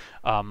using.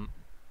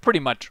 Pretty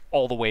much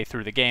all the way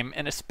through the game,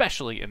 and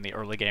especially in the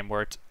early game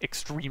where it's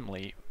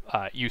extremely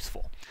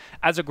useful.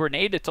 As a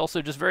grenade, it's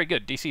also just very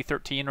good. DC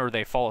 13 or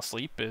they fall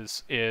asleep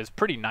is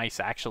pretty nice,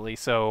 actually.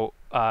 So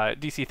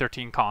DC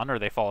 13 con or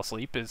they fall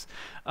asleep is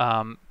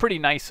pretty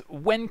nice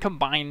when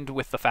combined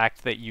with the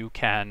fact that you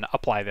can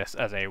apply this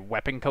as a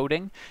weapon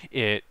coating.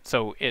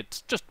 So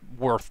it's just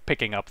worth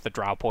picking up the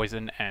Drow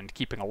Poison and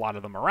keeping a lot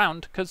of them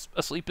around because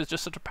asleep is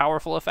just such a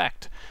powerful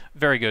effect.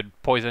 Very good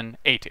poison,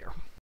 A tier.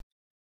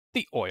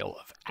 The Oil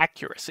of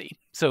Accuracy.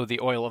 So the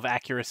Oil of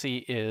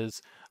Accuracy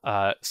is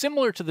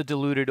similar to the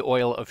Diluted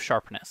Oil of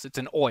Sharpness. It's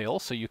an oil,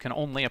 so you can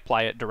only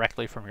apply it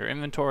directly from your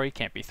inventory,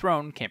 can't be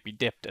thrown, can't be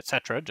dipped,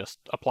 etc., just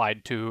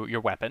applied to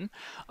your weapon.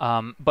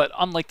 But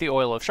unlike the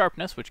Oil of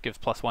Sharpness, which gives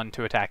 +1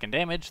 to attack and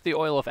damage, the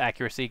Oil of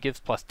Accuracy gives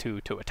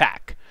 +2 to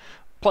attack.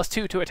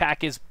 +2 to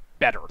attack is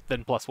better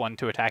than +1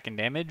 to attack and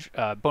damage.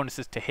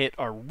 Bonuses to hit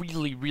are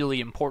really,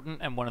 really important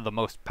and one of the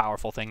most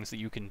powerful things that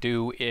you can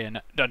do in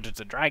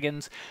Dungeons &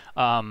 Dragons.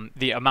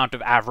 The amount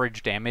of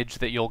average damage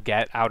that you'll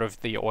get out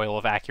of the Oil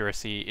of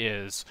Accuracy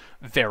is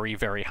very,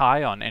 very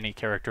high on any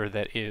character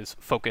that is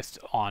focused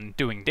on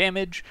doing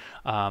damage.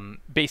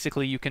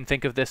 Basically, you can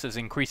think of this as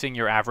increasing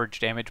your average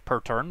damage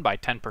per turn by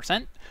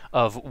 10%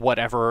 of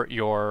whatever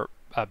your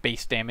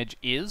base damage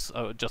is,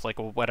 just like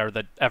whatever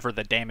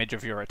the damage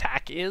of your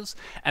attack is,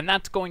 and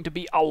that's going to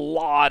be a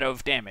lot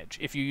of damage.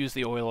 If you use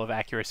the Oil of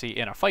Accuracy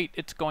in a fight,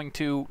 it's going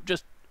to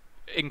just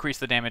increase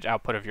the damage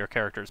output of your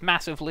characters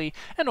massively,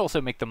 and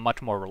also make them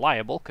much more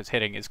reliable, because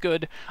hitting is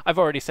good. I've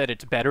already said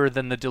it's better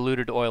than the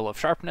Diluted Oil of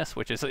Sharpness,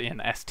 which is in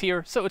S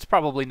tier, so it's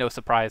probably no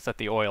surprise that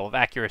the Oil of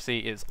Accuracy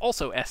is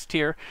also S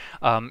tier.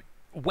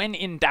 When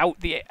in doubt,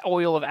 the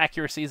Oil of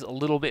Accuracy is a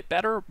little bit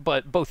better,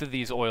 but both of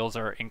these oils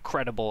are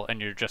incredible, and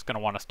you're just going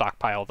to want to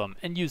stockpile them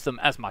and use them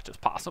as much as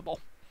possible.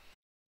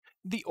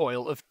 The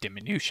Oil of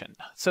Diminution.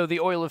 So the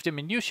Oil of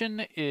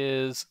Diminution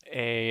is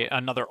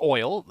another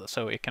oil,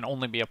 so it can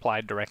only be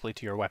applied directly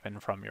to your weapon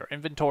from your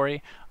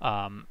inventory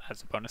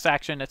as a bonus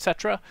action,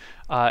 etc.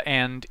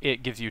 And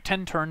it gives you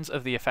 10 turns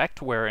of the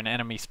effect where an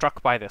enemy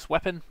struck by this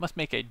weapon must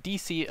make a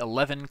DC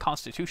 11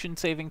 Constitution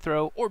saving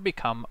throw or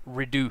become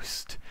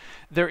reduced.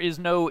 There is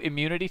no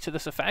immunity to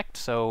this effect,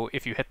 so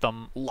if you hit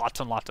them lots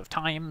and lots of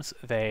times,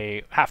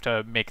 they have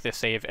to make this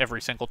save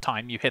every single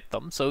time you hit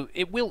them, so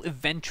it will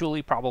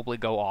eventually probably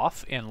go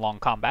off in long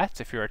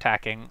combats if you're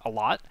attacking a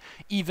lot.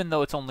 Even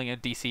though it's only a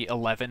DC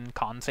 11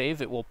 con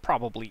save, it will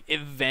probably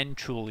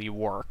eventually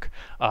work,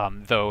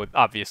 though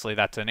obviously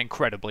that's an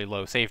incredibly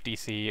low save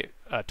DC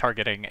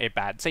targeting a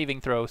bad saving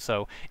throw,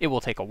 so it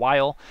will take a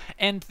while.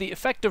 And the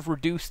effect of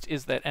reduced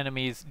is that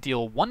enemies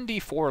deal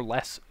 1d4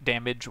 less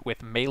damage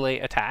with melee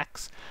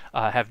attacks,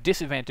 have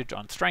disadvantage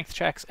on strength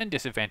checks, and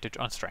disadvantage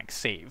on strength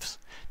saves.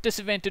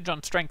 Disadvantage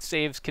on strength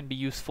saves can be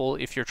useful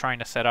if you're trying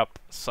to set up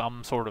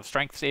some sort of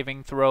strength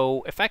saving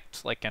throw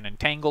effect, like an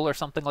entangle or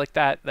something like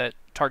that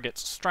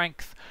targets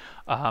strength.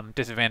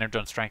 Disadvantage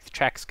on strength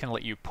checks can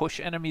let you push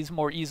enemies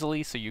more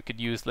easily, so you could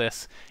use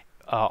this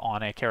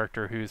on a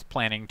character who's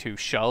planning to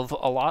shove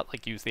a lot,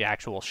 like use the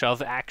actual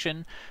shove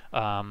action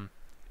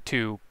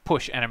to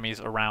push enemies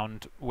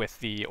around with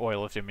the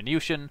Oil of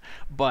Diminution,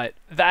 but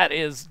that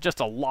is just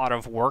a lot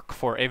of work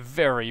for a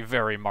very,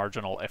 very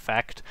marginal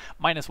effect.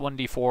 Minus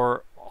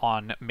 1d4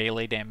 on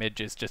melee damage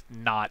is just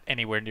not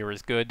anywhere near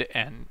as good,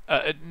 and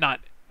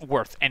not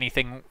worth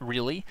anything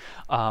really.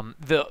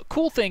 The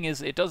cool thing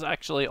is it does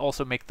actually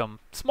also make them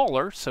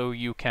smaller, so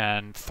you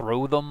can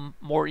throw them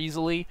more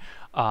easily,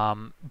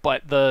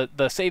 but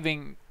the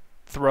saving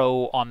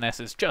throw on this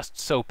is just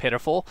so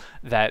pitiful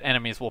that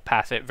enemies will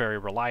pass it very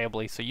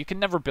reliably, so you can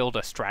never build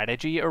a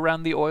strategy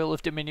around the Oil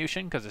of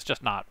Diminution because it's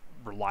just not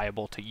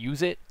reliable to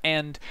use it.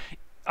 And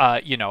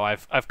you know,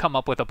 I've come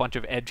up with a bunch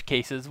of edge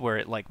cases where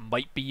it like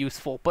might be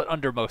useful, but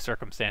under most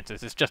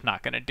circumstances it's just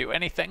not going to do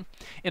anything.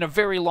 In a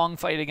very long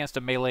fight against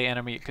a melee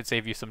enemy it could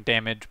save you some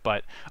damage,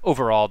 but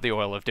overall the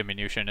Oil of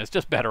Diminution is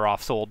just better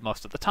off sold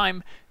most of the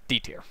time. D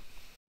tier.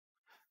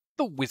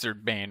 The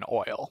Wizardsbane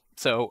Oil.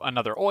 So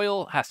another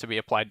oil has to be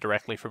applied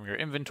directly from your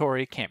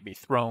inventory, can't be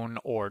thrown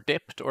or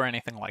dipped or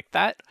anything like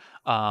that.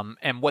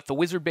 And what the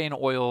Wizardsbane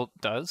Oil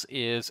does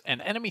is an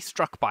enemy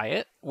struck by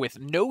it with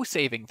no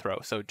saving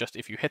throw, so just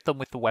if you hit them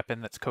with the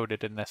weapon that's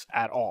coded in this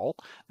at all,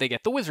 they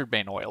get the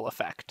Wizardsbane Oil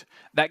effect.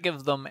 That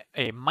gives them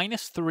a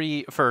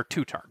 -3 for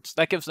 2 turns.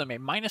 That gives them a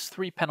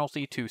 -3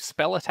 penalty to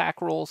spell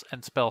attack rolls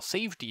and spell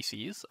save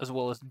DCs, as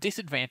well as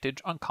disadvantage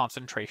on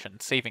concentration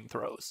saving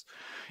throws.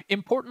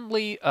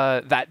 Importantly,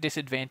 that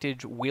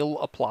disadvantage will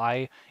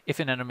apply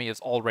if an enemy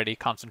is already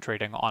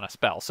concentrating on a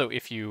spell. So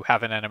if you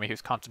have an enemy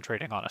who's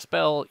concentrating on a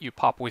spell, you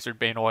pop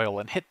Wizardsbane Oil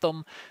and hit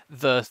them,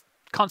 the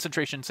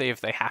concentration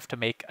save they have to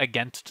make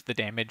against the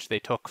damage they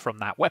took from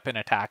that weapon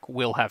attack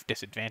will have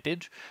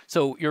disadvantage.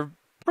 So you're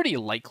pretty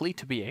likely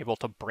to be able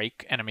to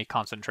break enemy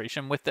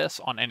concentration with this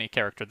on any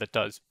character that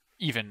does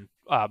even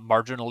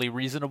marginally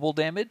reasonable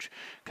damage,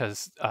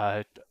 because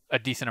a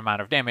decent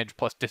amount of damage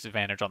plus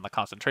disadvantage on the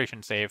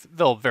concentration save,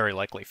 they'll very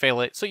likely fail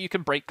it, so you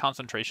can break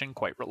concentration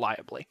quite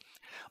reliably.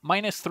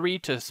 -3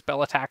 to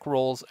spell attack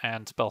rolls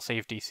and spell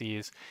save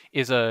DCs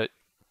is a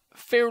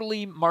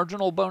fairly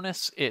marginal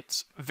bonus.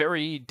 It's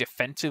very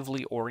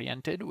defensively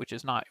oriented, which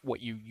is not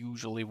what you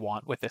usually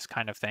want with this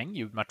kind of thing.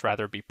 You'd much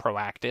rather be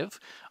proactive.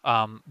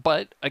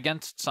 But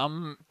against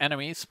some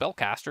enemies,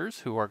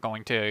 spellcasters, who are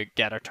going to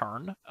get a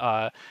turn,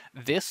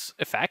 this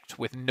effect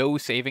with no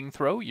saving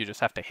throw, you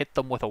just have to hit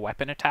them with a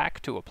weapon attack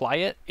to apply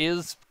it,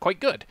 is quite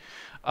good.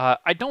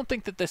 I don't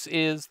think that this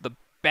is the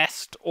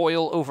best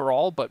oil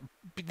overall, but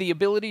the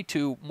ability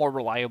to more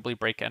reliably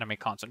break enemy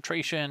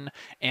concentration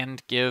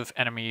and give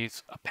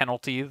enemies a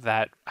penalty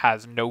that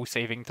has no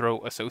saving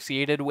throw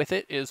associated with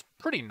it is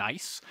pretty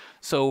nice.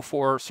 So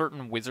for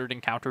certain wizard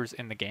encounters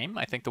in the game,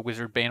 I think the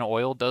Wizardsbane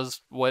Oil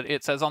does what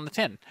it says on the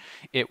tin.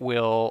 It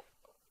will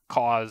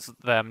cause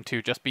them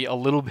to just be a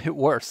little bit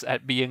worse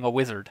at being a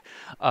wizard,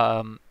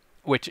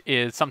 which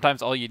is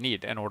sometimes all you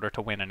need in order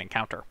to win an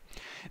encounter.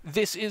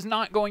 This is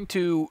not going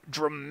to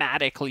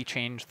dramatically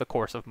change the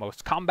course of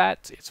most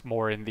combats. It's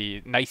more in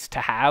the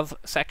nice-to-have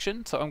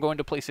section, so I'm going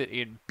to place it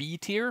in B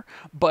tier,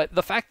 but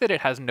the fact that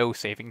it has no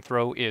saving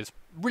throw is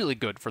really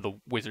good for the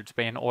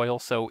Wizardsbane Oil,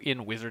 so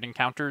in wizard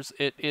encounters,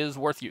 it is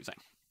worth using.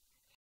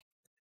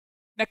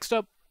 Next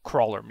up,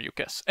 Crawler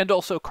Mucus, and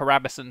also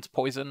Carabason's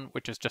Poison,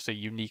 which is just a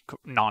unique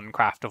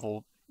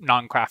non-craftable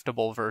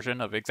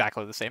version of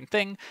exactly the same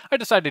thing. I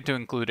decided to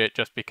include it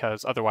just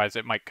because otherwise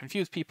it might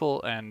confuse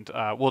people, and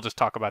we'll just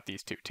talk about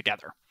these two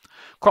together.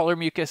 Crawler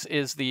Mucus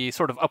is the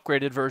sort of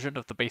upgraded version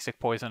of the basic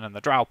poison and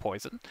the Drow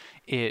Poison.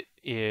 It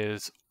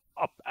is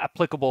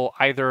applicable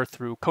either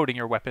through coating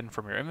your weapon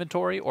from your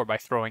inventory or by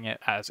throwing it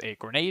as a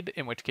grenade,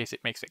 in which case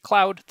it makes a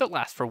cloud that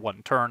lasts for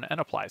 1 turn and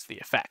applies the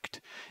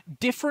effect.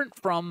 Different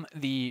from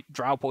the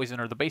Drow Poison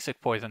or the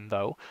basic poison,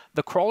 though,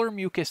 the Crawler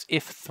Mucus,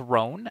 if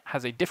thrown,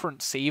 has a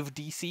different save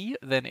DC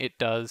than it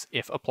does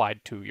if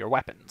applied to your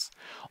weapons.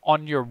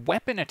 On your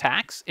weapon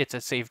attacks, it's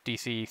a save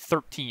DC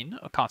 13,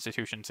 a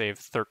Constitution save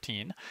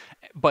 13,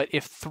 but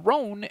if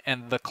thrown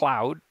and the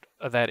cloud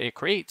that it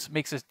creates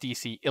makes its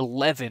DC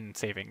 11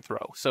 saving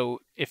throw. So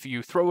if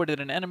you throw it at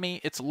an enemy,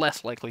 it's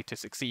less likely to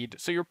succeed,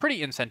 so you're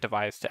pretty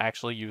incentivized to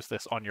actually use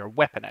this on your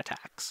weapon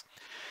attacks.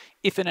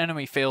 If an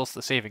enemy fails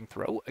the saving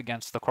throw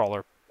against the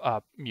Crawler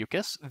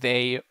Mucus,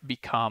 they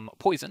become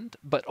poisoned,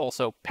 but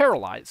also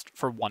paralyzed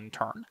for 1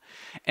 turn.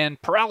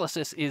 And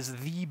paralysis is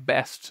the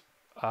best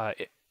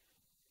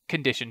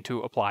condition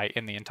to apply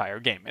in the entire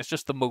game. It's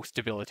just the most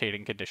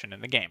debilitating condition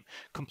in the game.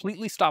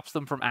 Completely stops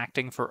them from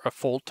acting for a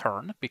full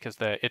turn, because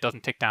it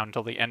doesn't tick down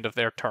until the end of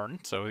their turn,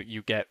 so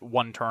you get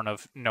 1 turn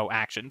of no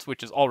actions,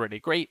 which is already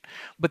great,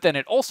 but then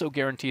it also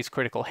guarantees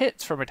critical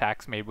hits from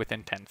attacks made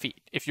within 10 feet.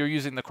 If you're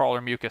using the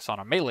Crawler Mucus on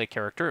a melee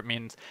character, it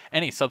means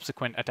any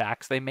subsequent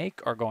attacks they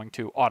make are going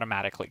to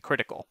automatically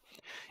critical.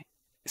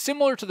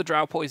 Similar to the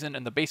Drow Poison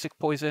and the basic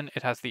poison,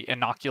 it has the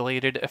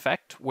inoculated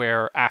effect,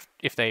 where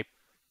if they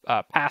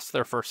pass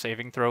their first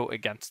saving throw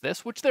against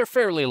this, which they're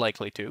fairly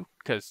likely to,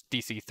 because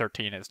DC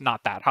 13 is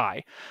not that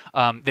high,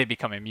 they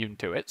become immune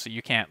to it, so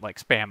you can't like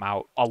spam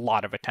out a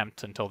lot of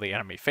attempts until the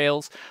enemy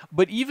fails.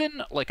 But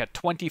even like a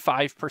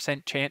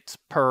 25% chance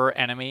per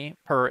enemy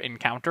per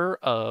encounter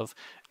of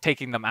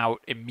taking them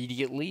out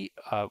immediately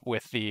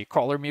with the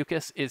Crawler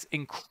Mucus is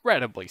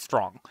incredibly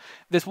strong.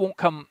 This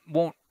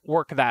won't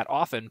work that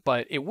often,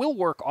 but it will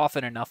work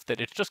often enough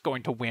that it's just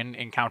going to win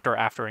encounter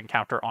after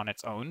encounter on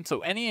its own. So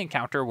any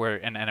encounter where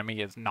an enemy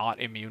is not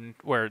immune,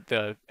 where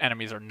the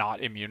enemies are not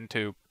immune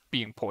to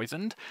being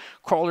poisoned,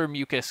 Crawler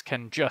Mucus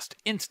can just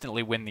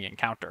instantly win the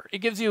encounter. It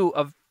gives you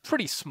a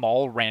pretty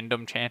small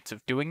random chance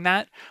of doing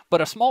that,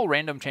 but a small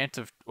random chance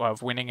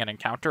of winning an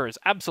encounter is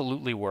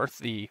absolutely worth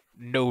the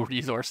no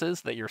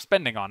resources that you're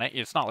spending on it.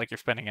 It's not like you're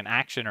spending an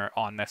action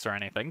on this or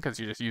anything, because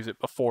you just use it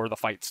before the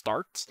fight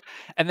starts,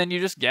 and then you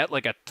just get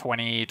like a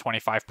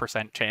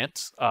 20-25%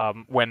 chance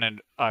when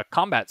a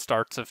combat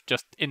starts of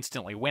just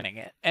instantly winning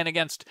it. And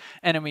against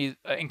enemy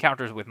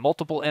encounters with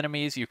multiple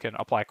enemies, you can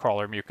apply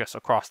Crawler Mucus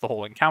across the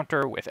whole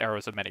encounter with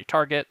arrows of many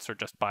targets, or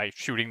just by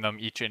shooting them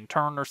each in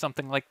turn or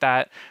something like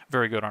that.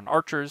 Very good on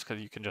archers,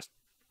 because you can just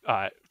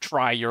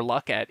try your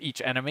luck at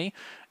each enemy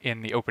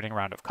in the opening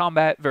round of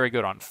combat. Very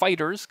good on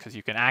fighters, because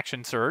you can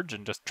action surge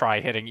and just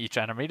try hitting each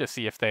enemy to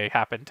see if they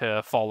happen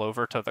to fall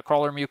over to the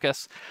Crawler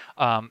Mucus.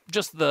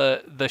 Just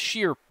the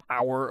sheer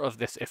power of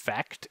this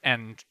effect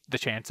and the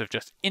chance of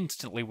just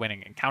instantly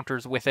winning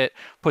encounters with it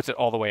puts it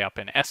all the way up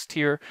in S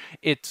tier.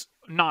 It's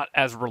not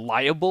as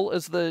reliable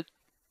as the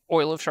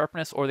Oil of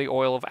Sharpness or the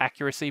Oil of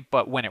Accuracy,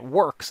 but when it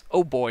works,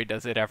 oh boy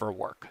does it ever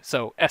work.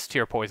 So S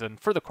tier poison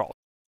for the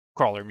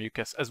Crawler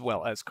Mucus, as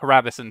well as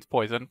Carabason's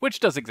poison, which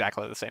does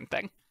exactly the same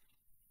thing.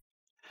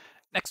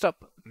 Next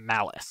up,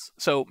 Malice.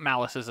 So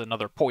Malice is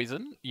another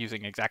poison,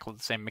 using exactly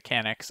the same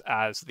mechanics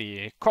as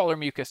the Crawler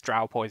Mucus,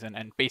 Drow Poison,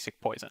 and Basic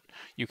Poison.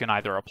 You can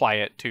either apply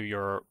it to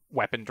your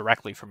weapon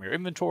directly from your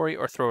inventory,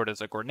 or throw it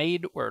as a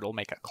grenade, where it'll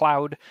make a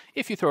cloud.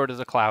 If you throw it as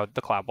a cloud,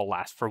 the cloud will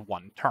last for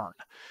 1 turn.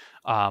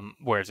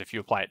 Whereas if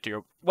you apply it to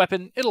your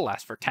weapon, it'll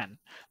last for 10.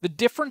 The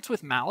difference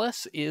with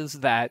Malice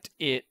is that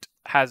it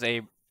has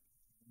a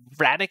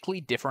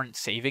radically different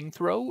saving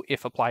throw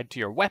if applied to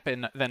your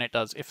weapon than it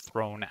does if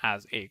thrown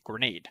as a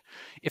grenade.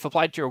 If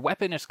applied to your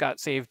weapon, it's got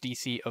save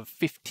DC of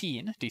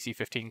 15, DC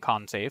 15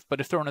 con save, but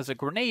if thrown as a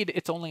grenade,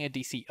 it's only a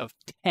DC of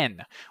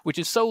 10, which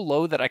is so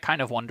low that I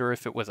kind of wonder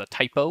if it was a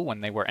typo when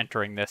they were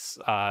entering this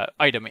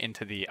item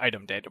into the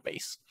item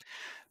database.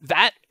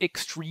 That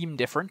extreme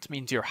difference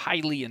means you're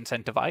highly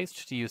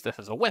incentivized to use this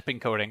as a weapon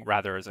coating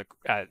rather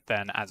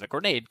than as a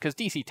grenade, because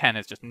DC 10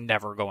 is just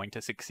never going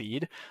to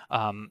succeed.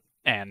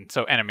 And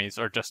so enemies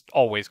are just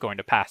always going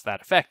to pass that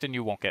effect, and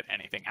you won't get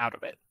anything out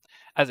of it.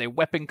 As a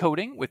weapon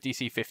coating with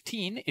DC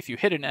 15, if you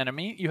hit an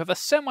enemy, you have a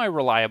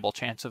semi-reliable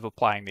chance of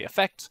applying the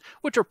effects,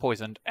 which are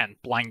poisoned and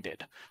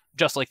blinded.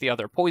 Just like the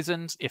other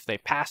poisons, if they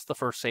pass the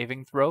first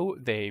saving throw,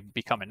 they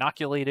become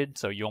inoculated,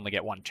 so you only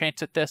get 1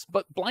 chance at this,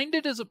 but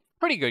blinded is a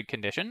pretty good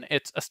condition.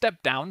 It's a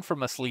step down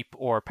from asleep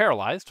or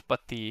paralyzed,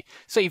 but the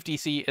save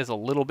DC is a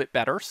little bit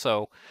better,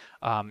 so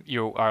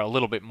you are a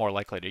little bit more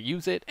likely to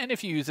use it, and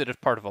if you use it as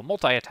part of a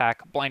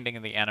multi-attack,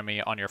 blinding the enemy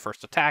on your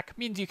first attack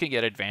means you can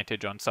get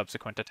advantage on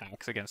subsequent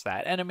attacks against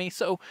that enemy,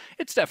 so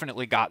it's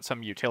definitely got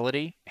some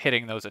utility.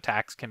 Hitting those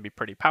attacks can be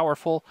pretty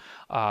powerful.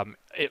 I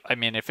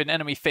mean, if an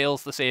enemy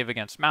fails the save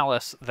against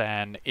Malice,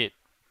 then it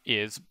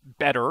is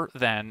better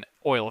than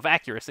Oil of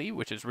Accuracy,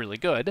 which is really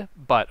good,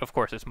 but of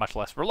course it's much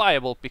less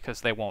reliable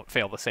because they won't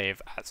fail the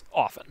save as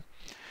often.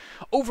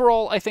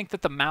 Overall, I think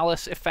that the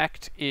Malice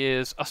effect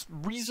is a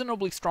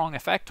reasonably strong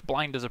effect.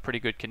 Blind is a pretty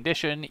good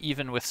condition.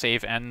 Even with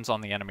save ends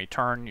on the enemy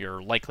turn,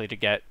 you're likely to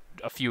get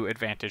a few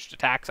advantaged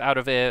attacks out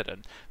of it,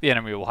 and the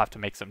enemy will have to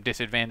make some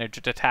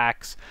disadvantaged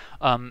attacks.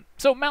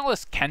 So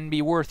Malice can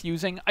be worth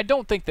using. I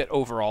don't think that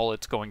overall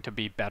it's going to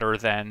be better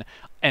than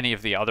any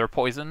of the other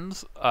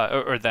poisons,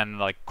 or than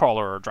like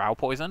Crawler or Drow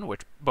Poison,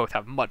 which both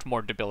have much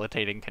more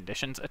debilitating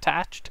conditions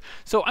attached.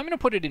 So I'm going to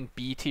put it in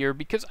B tier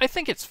because I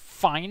think it's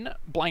fine.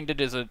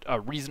 Blinded is a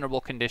reasonable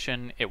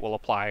condition. It will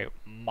apply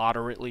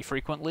moderately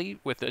frequently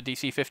with a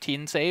DC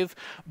 15 save,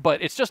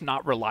 but it's just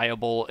not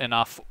reliable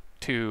enough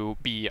to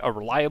be a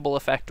reliable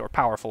effect or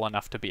powerful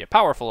enough to be a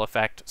powerful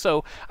effect.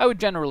 So I would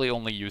generally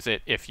only use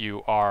it if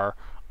you are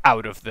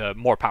out of the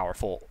more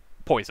powerful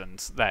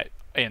poisons that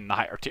in the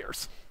higher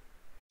tiers.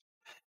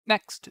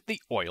 Next, the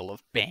Oil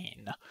of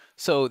Bane.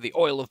 So the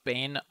Oil of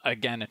Bane,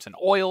 again, it's an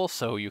oil,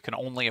 so you can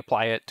only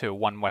apply it to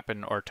one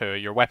weapon or to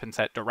your weapon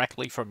set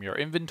directly from your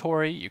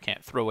inventory. You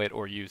can't throw it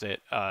or use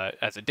it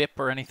as a dip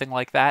or anything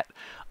like that.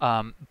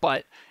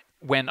 But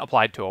when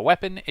applied to a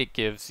weapon, it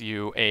gives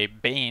you a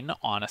Bane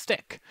on a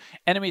stick.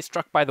 Enemies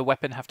struck by the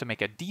weapon have to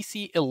make a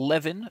DC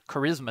 11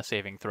 Charisma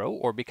saving throw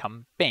or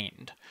become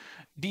baned.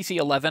 DC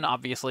 11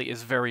 obviously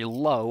is very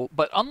low,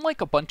 but unlike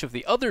a bunch of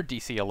the other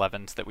DC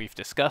 11s that we've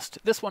discussed,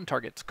 this one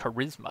targets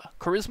Charisma.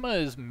 Charisma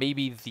is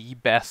maybe the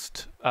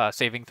best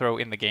saving throw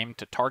in the game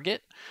to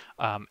target.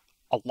 A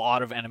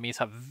lot of enemies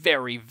have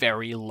very,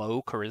 very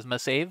low Charisma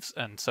saves,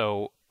 and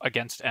so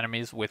against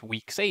enemies with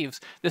weak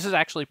saves, this is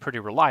actually pretty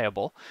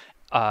reliable.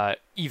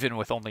 Even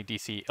with only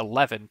DC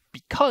 11,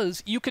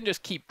 because you can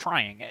just keep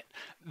trying it.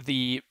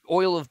 The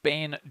Oil of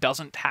Bane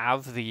doesn't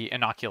have the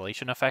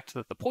inoculation effect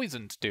that the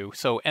poisons do,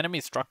 so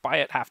enemies struck by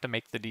it have to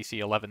make the DC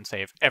 11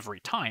 save every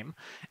time,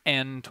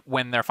 and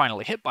when they're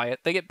finally hit by it,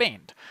 they get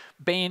baned.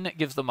 Bane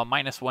gives them a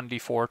minus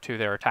 1d4 to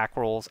their attack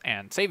rolls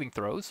and saving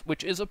throws,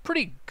 which is a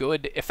pretty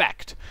good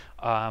effect.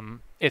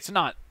 It's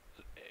not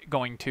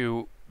going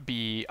to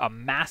be a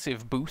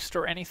massive boost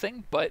or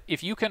anything, but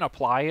if you can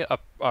apply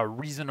a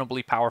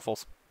reasonably powerful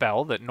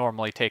spell that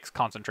normally takes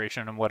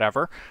concentration and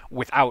whatever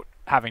without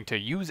having to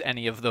use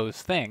any of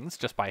those things,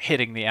 just by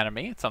hitting the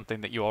enemy, it's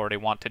something that you already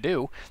want to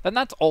do, then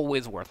that's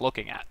always worth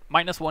looking at.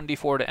 Minus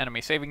 1d4 to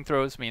enemy saving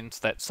throws means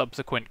that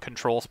subsequent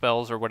control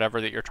spells or whatever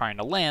that you're trying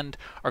to land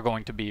are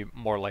going to be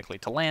more likely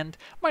to land.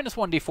 Minus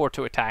 1d4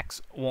 to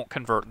attacks won't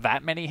convert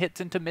that many hits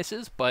into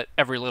misses, but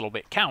every little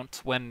bit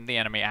counts when the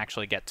enemy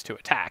actually gets to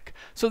attack.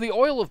 So the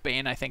Oil of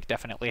Bane, I think,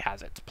 definitely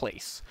has its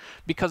place,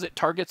 because it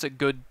targets a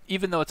good,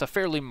 even though it's a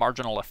fairly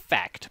marginal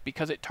effect,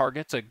 because it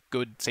targets a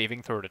good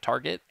saving throw to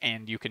target,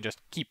 and you can just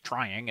keep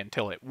trying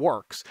until it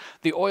works.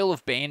 The Oil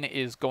of Bane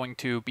is going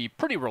to be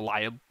pretty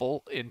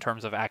reliable in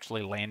terms of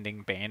actually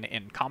landing Bane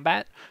in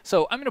combat,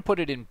 so I'm going to put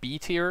it in B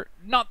tier.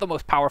 Not the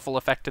most powerful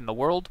effect in the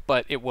world,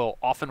 but it will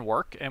often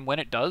work, and when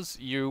it does,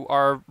 you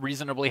are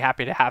reasonably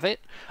happy to have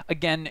it.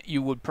 Again,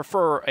 you would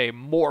prefer a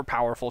more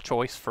powerful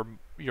choice for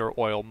your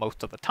oil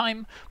most of the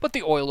time, but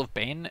the Oil of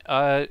Bane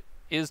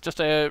is just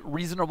a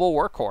reasonable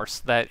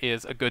workhorse that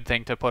is a good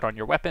thing to put on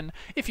your weapon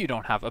if you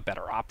don't have a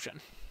better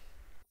option.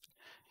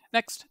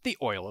 Next, the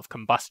Oil of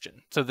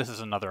Combustion. So this is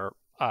another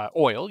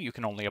oil. You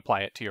can only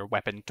apply it to your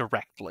weapon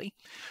directly.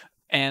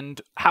 And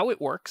how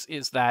it works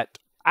is that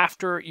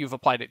after you've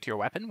applied it to your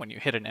weapon, when you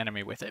hit an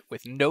enemy with it,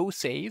 with no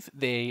save,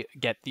 they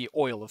get the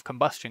Oil of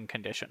Combustion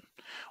condition.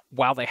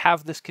 While they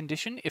have this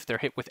condition, if they're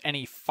hit with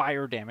any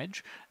fire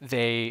damage,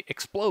 they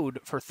explode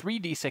for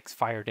 3d6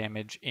 fire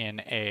damage in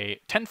a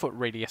 10-foot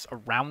radius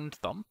around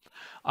them.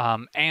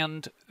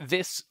 And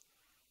this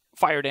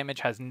fire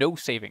damage has no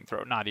saving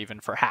throw, not even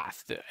for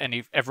half.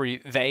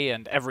 They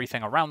and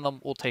everything around them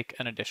will take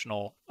an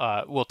additional,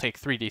 will take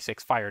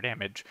 3d6 fire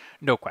damage,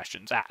 no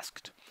questions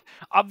asked.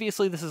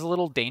 Obviously, this is a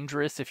little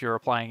dangerous if you're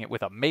applying it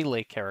with a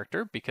melee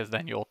character, because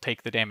then you'll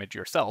take the damage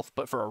yourself,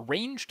 but for a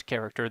ranged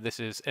character, this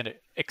is an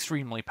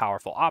extremely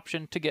powerful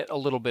option to get a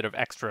little bit of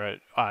extra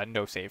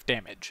no-save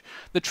damage.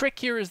 The trick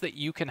here is that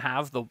you can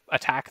have the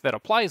attack that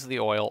applies the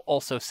oil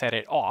also set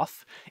it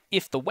off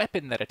if the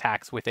weapon that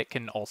attacks with it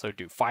can also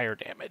do fire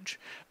damage,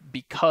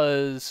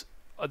 because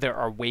there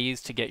are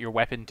ways to get your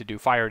weapon to do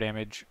fire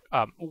damage.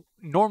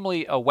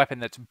 Normally a weapon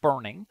that's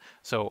burning,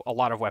 so a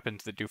lot of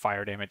weapons that do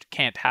fire damage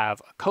can't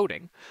have a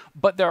coating,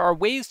 but there are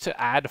ways to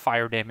add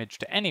fire damage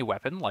to any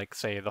weapon, like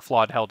say the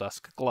Flawed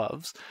Helldusk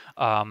gloves,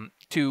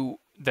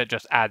 that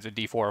just adds a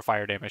d4 of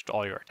fire damage to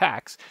all your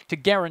attacks, to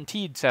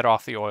guaranteed set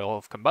off the Oil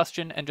of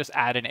Combustion and just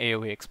add an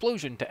AoE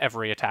explosion to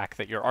every attack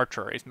that your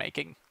archer is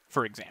making,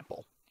 for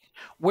example.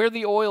 Where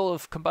the Oil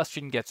of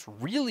Combustion gets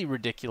really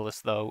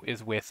ridiculous, though,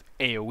 is with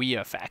AoE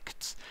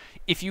effects.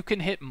 If you can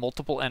hit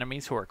multiple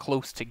enemies who are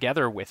close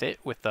together with it,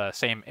 with the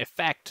same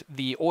effect,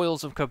 the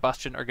Oils of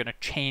Combustion are going to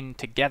chain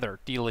together,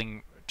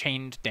 dealing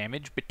chained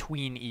damage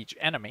between each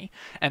enemy,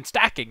 and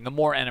stacking the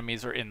more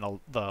enemies are in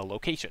the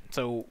location.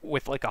 So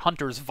with like a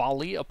Hunter's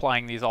Volley,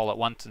 applying these all at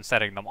once and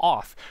setting them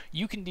off,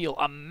 you can deal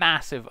a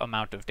massive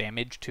amount of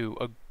damage to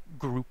a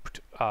grouped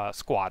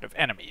squad of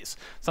enemies.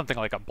 Something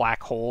like a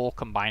black hole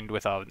combined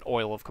with an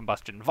oil of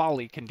combustion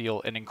volley can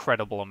deal an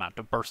incredible amount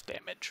of burst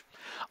damage.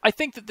 I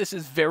think that this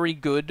is very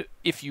good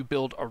if you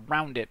build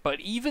around it, but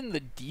even the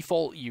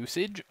default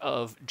usage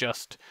of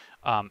just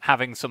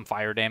having some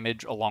fire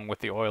damage along with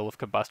the oil of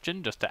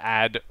combustion, just to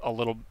add a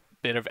little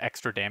bit of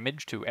extra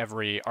damage to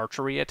every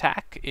archery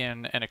attack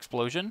in an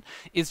explosion,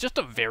 is just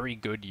a very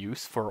good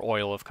use for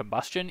oil of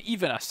combustion,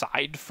 even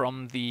aside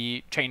from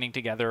the chaining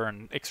together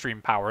and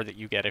extreme power that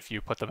you get if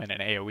you put them in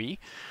an AoE.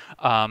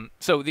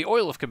 So the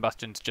oil of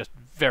combustion is just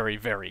very,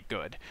 very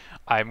good.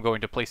 I'm going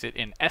to place it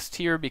in S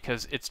tier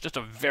because it's just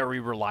a very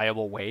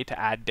reliable way to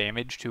add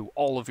damage to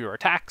all of your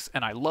attacks,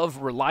 and I love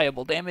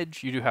reliable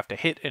damage. You do have to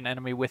hit an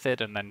enemy with it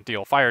and then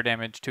deal fire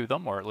damage to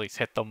them, or at least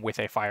hit them with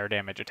a fire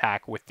damage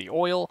attack with the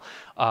oil.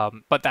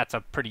 But that's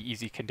a pretty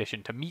easy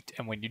condition to meet,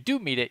 and when you do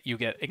meet it, you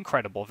get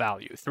incredible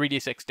value.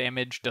 3d6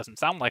 damage doesn't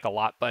sound like a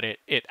lot, but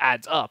it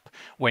adds up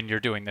when you're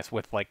doing this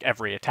with like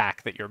every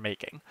attack that you're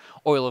making.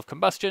 Oil of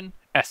combustion,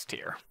 S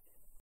tier.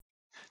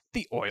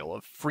 The Oil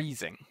of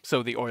Freezing.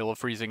 So the Oil of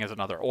Freezing is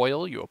another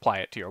oil, you apply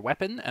it to your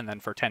weapon, and then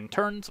for 10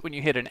 turns, when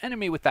you hit an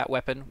enemy with that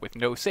weapon with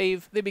no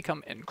save, they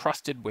become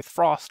encrusted with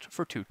frost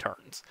for 2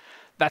 turns.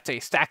 That's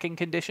a stacking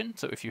condition,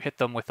 so if you hit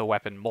them with the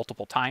weapon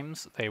multiple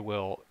times, they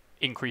will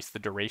increase the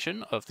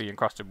duration of the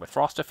encrusted with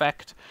frost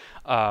effect,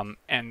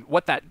 and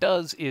what that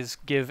does is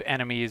give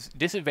enemies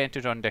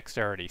disadvantage on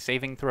dexterity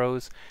saving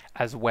throws,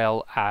 as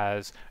well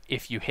as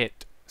if you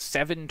hit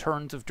 7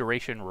 turns of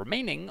duration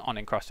remaining on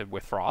encrusted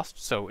with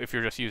frost. So if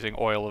you're just using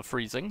Oil of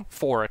Freezing,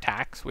 4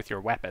 attacks with your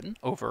weapon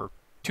over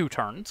 2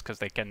 turns, because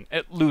they can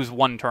lose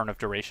 1 turn of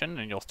duration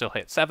and you'll still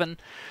hit 7,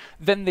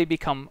 then they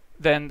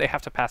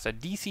have to pass a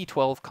DC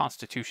 12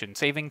 Constitution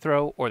saving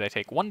throw, or they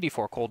take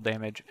 1d4 cold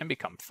damage and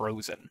become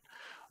frozen.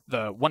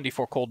 The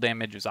 1d4 cold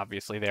damage is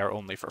obviously there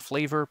only for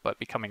flavor, but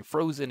becoming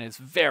frozen is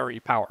very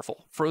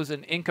powerful.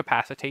 Frozen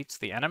incapacitates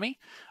the enemy,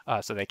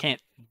 so they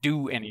can't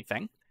do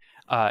anything,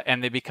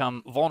 and they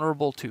become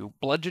vulnerable to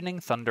bludgeoning,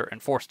 thunder,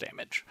 and force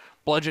damage.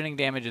 Bludgeoning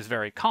damage is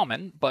very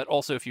common, but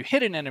also if you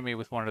hit an enemy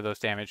with one of those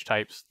damage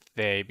types,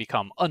 they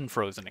become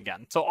unfrozen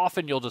again. So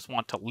often you'll just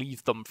want to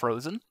leave them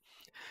frozen.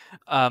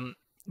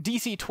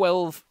 DC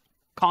 12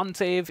 con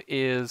save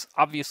is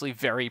obviously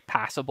very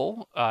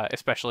passable,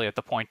 especially at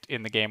the point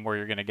in the game where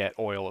you're going to get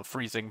Oil of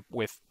Freezing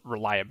with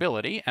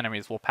reliability.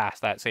 Enemies will pass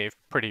that save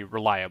pretty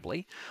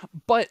reliably,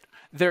 but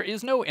there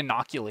is no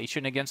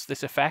inoculation against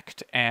this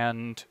effect,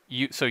 and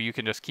so you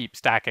can just keep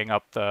stacking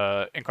up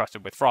the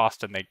encrusted with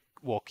frost, and they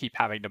will keep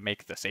having to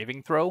make the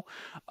saving throw,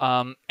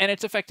 and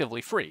it's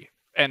effectively free.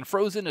 And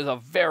Frozen is a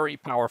very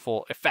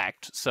powerful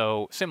effect,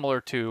 so similar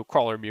to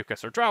Crawler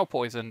Mucus or Drow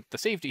Poison, the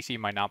save DC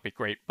might not be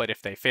great, but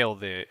if they fail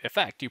the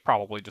effect, you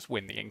probably just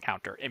win the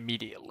encounter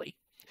immediately.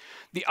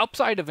 The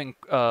upside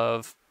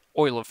of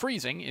Oil of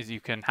Freezing is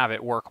you can have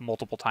it work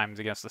multiple times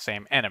against the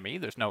same enemy.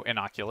 There's no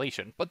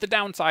inoculation, but the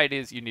downside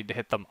is you need to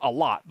hit them a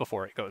lot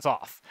before it goes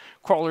off.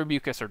 Crawler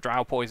Mucus or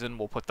Drow Poison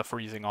will put the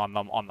freezing on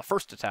them on the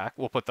first attack,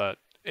 will put the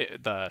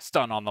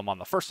stun on them on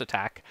the first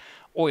attack.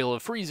 Oil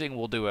of Freezing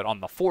will do it on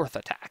the 4th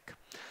attack.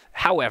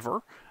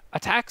 However,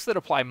 attacks that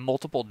apply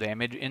multiple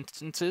damage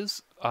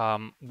instances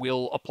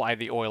will apply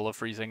the Oil of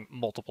Freezing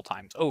multiple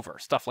times over.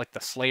 Stuff like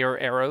the Slayer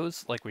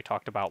arrows, like we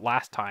talked about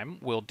last time,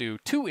 will do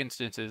 2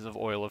 instances of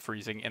Oil of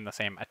Freezing in the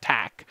same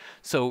attack,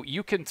 so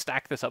you can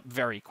stack this up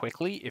very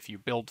quickly if you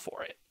build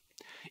for it.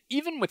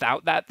 Even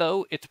without that,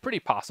 though, it's pretty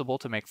possible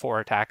to make 4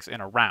 attacks in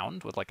a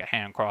round with like a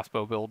hand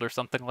crossbow build or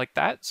something like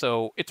that,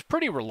 so it's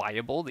pretty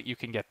reliable that you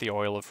can get the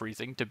Oil of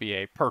Freezing to be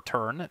a per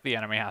turn. The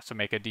enemy has to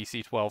make a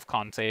DC 12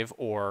 con save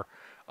or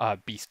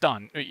be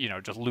stunned,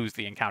 just lose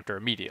the encounter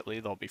immediately.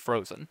 They'll be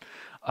frozen.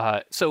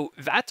 So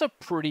that's a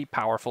pretty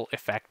powerful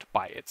effect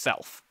by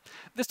itself.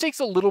 This takes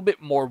a little bit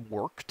more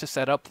work to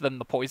set up than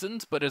the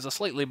poisons, but is a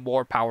slightly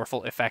more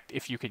powerful effect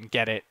if you can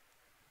get it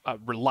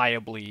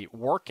reliably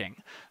working.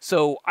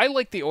 So I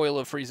like the Oil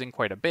of Freezing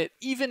quite a bit,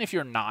 even if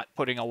you're not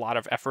putting a lot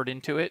of effort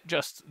into it.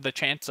 Just the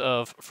chance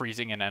of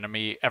freezing an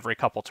enemy every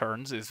couple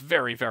turns is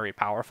very, very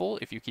powerful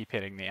if you keep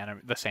hitting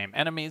the same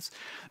enemies.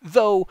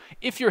 Though,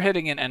 if you're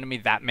hitting an enemy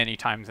that many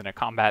times in a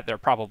combat, they're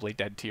probably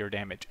dead to your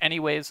damage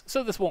anyways,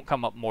 so this won't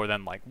come up more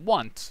than like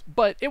once,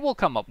 but it will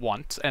come up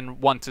once,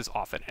 and once is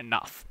often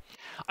enough.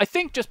 I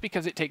think just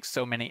because it takes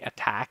so many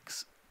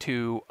attacks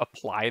to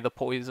apply the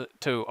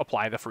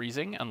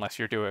freezing, unless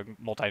you're doing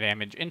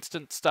multi-damage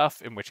instant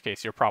stuff, in which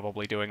case you're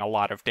probably doing a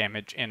lot of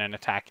damage in an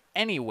attack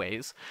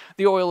anyways.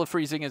 The Oil of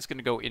Freezing is going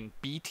to go in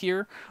B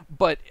tier,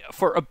 but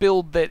for a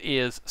build that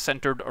is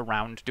centered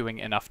around doing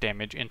enough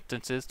damage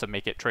instances to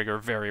make it trigger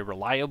very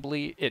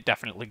reliably, it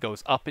definitely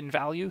goes up in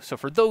value. So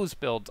for those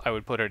builds, I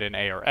would put it in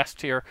A or S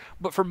tier,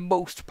 but for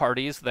most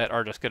parties that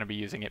are just going to be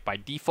using it by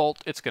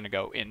default, it's going to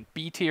go in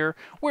B tier,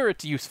 where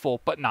it's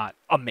useful but not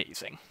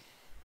amazing.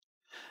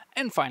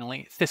 And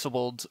finally,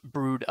 Thisobald's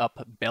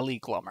Brewed-Up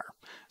Bellyglummer.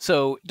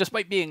 So,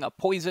 despite being a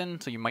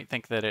poison, so you might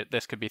think that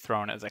this could be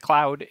thrown as a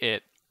cloud,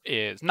 it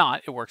is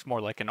not. It works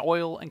more like an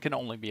oil and can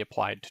only be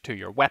applied to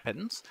your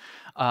weapons.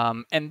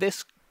 And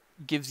this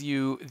gives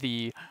you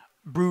the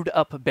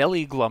Brewed-Up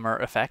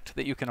Bellyglummer effect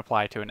that you can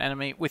apply to an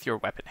enemy with your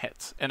weapon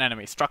hits. An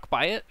enemy struck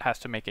by it has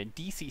to make a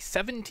DC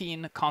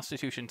 17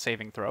 Constitution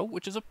saving throw,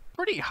 which is a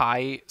pretty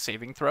high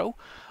saving throw.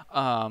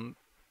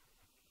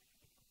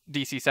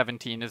 DC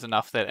 17 is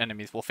enough that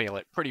enemies will fail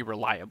it pretty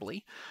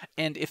reliably,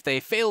 and if they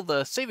fail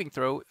the saving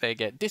throw, they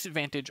get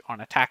disadvantage on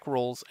attack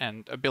rolls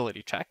and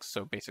ability checks,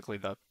 so basically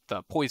the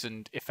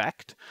poisoned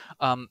effect,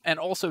 and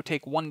also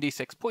take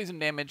 1d6 poison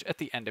damage at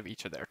the end of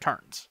each of their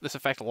turns. This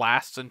effect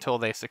lasts until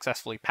they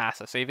successfully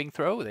pass a saving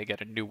throw. They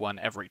get a new one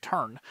every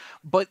turn.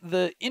 But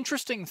the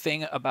interesting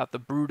thing about the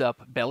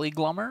Brewed-Up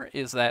Bellyglummer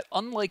is that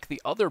unlike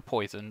the other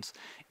poisons,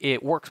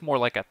 it works more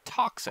like a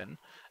toxin.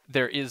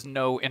 There is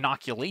no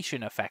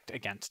inoculation effect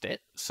against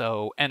it,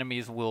 so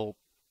enemies will...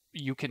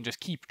 you can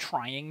just keep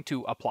trying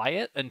to apply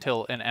it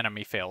until an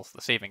enemy fails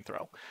the saving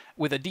throw.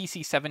 With a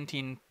DC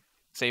 17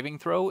 saving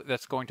throw,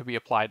 that's going to be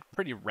applied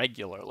pretty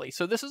regularly.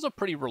 So this is a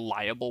pretty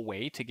reliable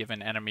way to give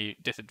an enemy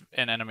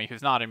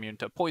who's not immune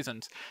to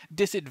poisons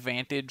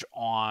disadvantage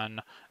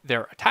on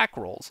their attack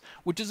rolls,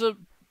 which is a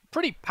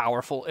pretty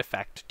powerful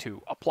effect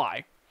to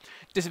apply.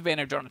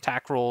 Disadvantage on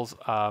attack rolls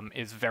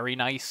is very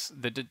nice.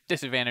 The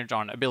disadvantage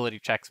on ability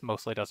checks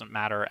mostly doesn't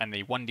matter, and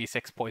the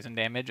 1d6 poison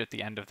damage at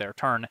the end of their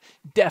turn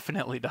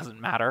definitely doesn't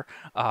matter.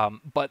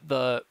 But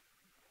the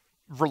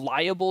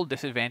reliable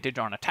disadvantage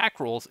on attack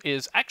rolls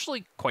is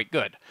actually quite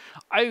good.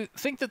 I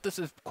think that this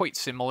is quite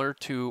similar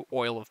to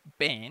Oil of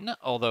Bane,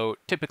 although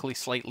typically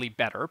slightly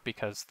better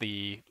because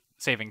the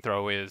saving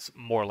throw is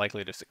more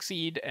likely to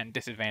succeed, and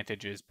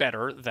disadvantage is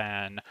better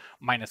than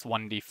minus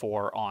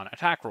 1d4 on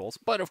attack rolls.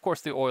 But of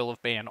course the Oil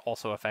of Bane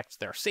also affects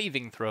their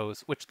saving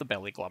throws, which the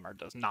Bellyglummer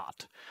does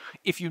not.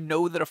 If you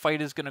know that a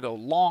fight is going to go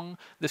long,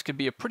 this could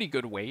be a pretty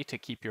good way to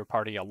keep your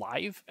party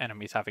alive.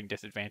 Enemies having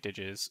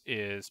disadvantages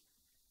is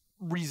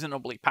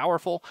reasonably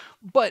powerful,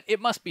 but it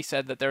must be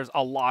said that there's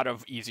a lot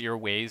of easier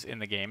ways in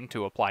the game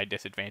to apply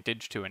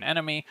disadvantage to an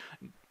enemy.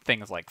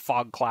 Things like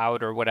Fog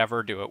Cloud or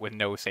whatever do it with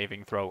no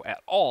saving throw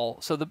at all,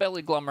 so the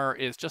Bellyglummer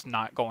is just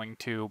not going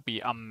to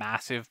be a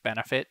massive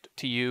benefit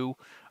to you,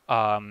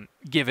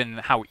 given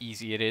how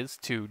easy it is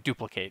to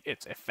duplicate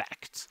its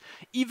effects.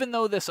 Even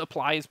though this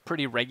applies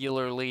pretty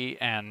regularly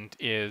and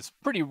is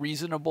pretty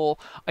reasonable,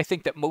 I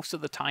think that most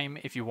of the time,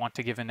 if you want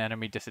to give an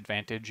enemy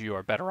disadvantage, you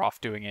are better off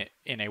doing it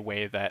in a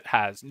way that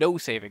has no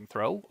saving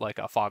throw, like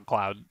a Fog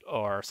Cloud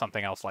or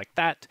something else like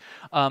that.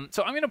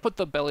 So I'm going to put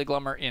the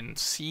Bellyglummer in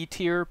C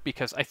tier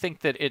because I think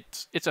that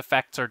its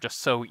effects are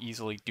just so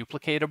easily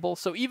duplicatable.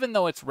 So even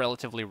though it's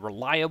relatively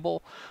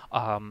reliable,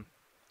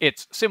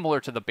 it's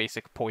similar to the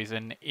basic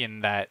poison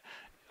in that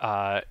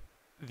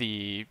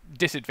the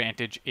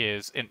disadvantage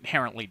is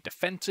inherently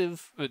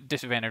defensive.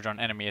 Disadvantage on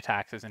enemy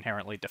attacks is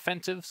inherently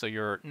defensive, so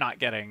you're not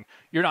getting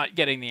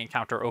the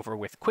encounter over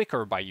with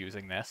quicker by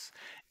using this.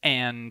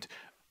 And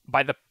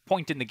by the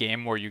point in the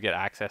game where you get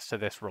access to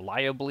this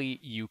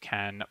reliably, you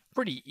can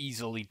pretty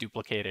easily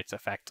duplicate its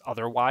effects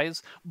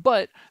otherwise.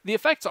 But the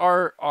effects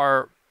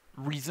are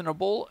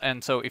reasonable,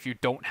 and so if you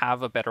don't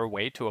have a better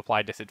way to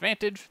apply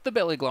disadvantage, the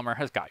Bellyglummer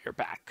has got your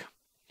back.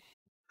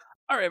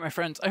 Alright, my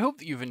friends, I hope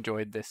that you've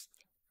enjoyed this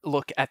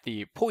look at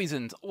the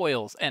poisons,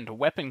 oils, and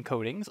weapon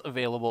coatings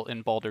available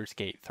in Baldur's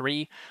Gate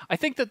 3. I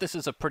think that this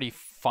is a pretty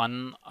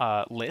fun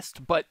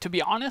list, but to be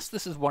honest,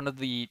 this is one of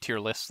the tier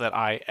lists that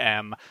I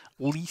am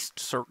least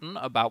certain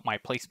about my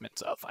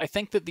placements of. I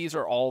think that these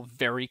are all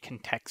very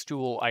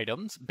contextual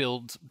items.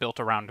 Builds built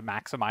around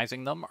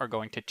maximizing them are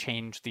going to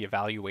change the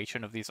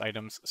evaluation of these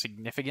items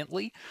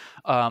significantly.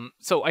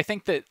 So I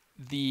think that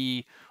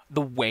the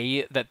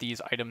way that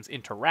these items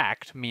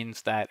interact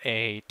means that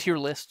a tier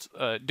list,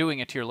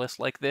 doing a tier list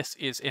like this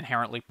is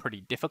inherently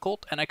pretty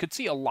difficult, and I could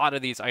see a lot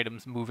of these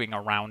items moving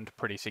around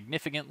pretty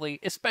significantly,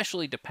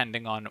 especially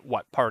depending on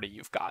what party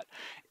you've got.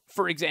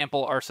 For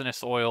example,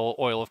 Arsonist Oil,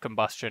 Oil of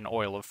Combustion,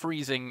 Oil of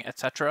Freezing,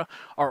 etc.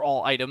 are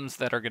all items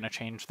that are going to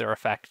change their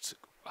effects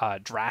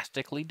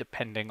drastically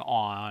depending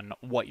on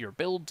what your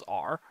builds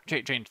are,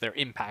 change their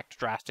impact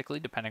drastically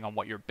depending on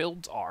what your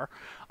builds are.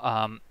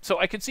 So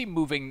I could see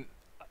moving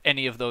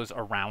any of those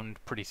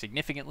around pretty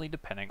significantly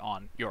depending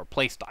on your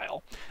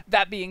playstyle.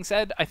 That being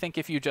said, I think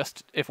if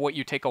what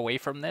you take away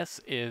from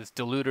this is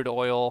Diluted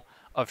Oil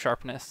of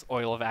Sharpness,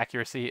 Oil of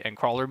Accuracy, and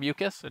Crawler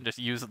Mucus, and just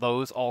use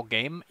those all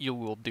game, you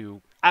will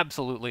do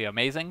absolutely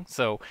amazing.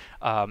 So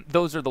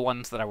those are the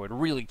ones that I would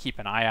really keep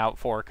an eye out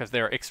for because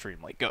they're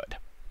extremely good.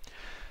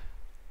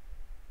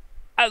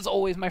 As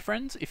always, my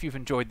friends, if you've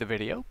enjoyed the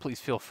video, please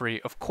feel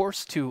free, of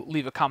course, to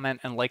leave a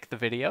comment and like the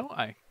video.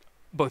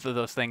 Both of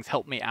those things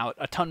help me out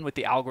a ton with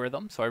the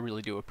algorithm, so I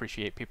really do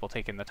appreciate people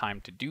taking the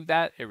time to do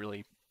that. It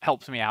really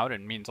helps me out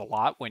and means a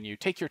lot when you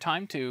take your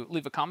time to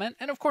leave a comment,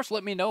 and of course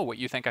let me know what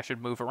you think I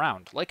should move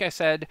around. Like I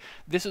said,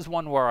 this is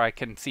one where I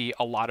can see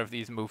a lot of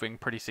these moving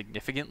pretty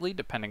significantly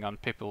depending on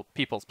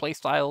people's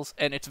playstyles,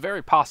 and it's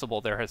very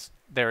possible there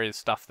is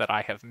stuff that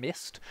I have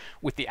missed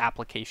with the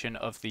application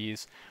of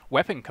these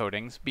weapon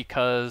coatings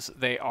because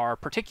they are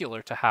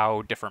particular to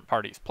how different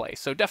parties play.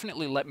 So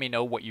definitely let me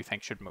know what you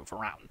think should move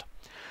around.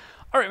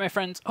 Alright, my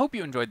friends, hope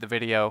you enjoyed the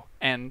video,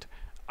 and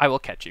I will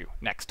catch you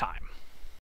next time.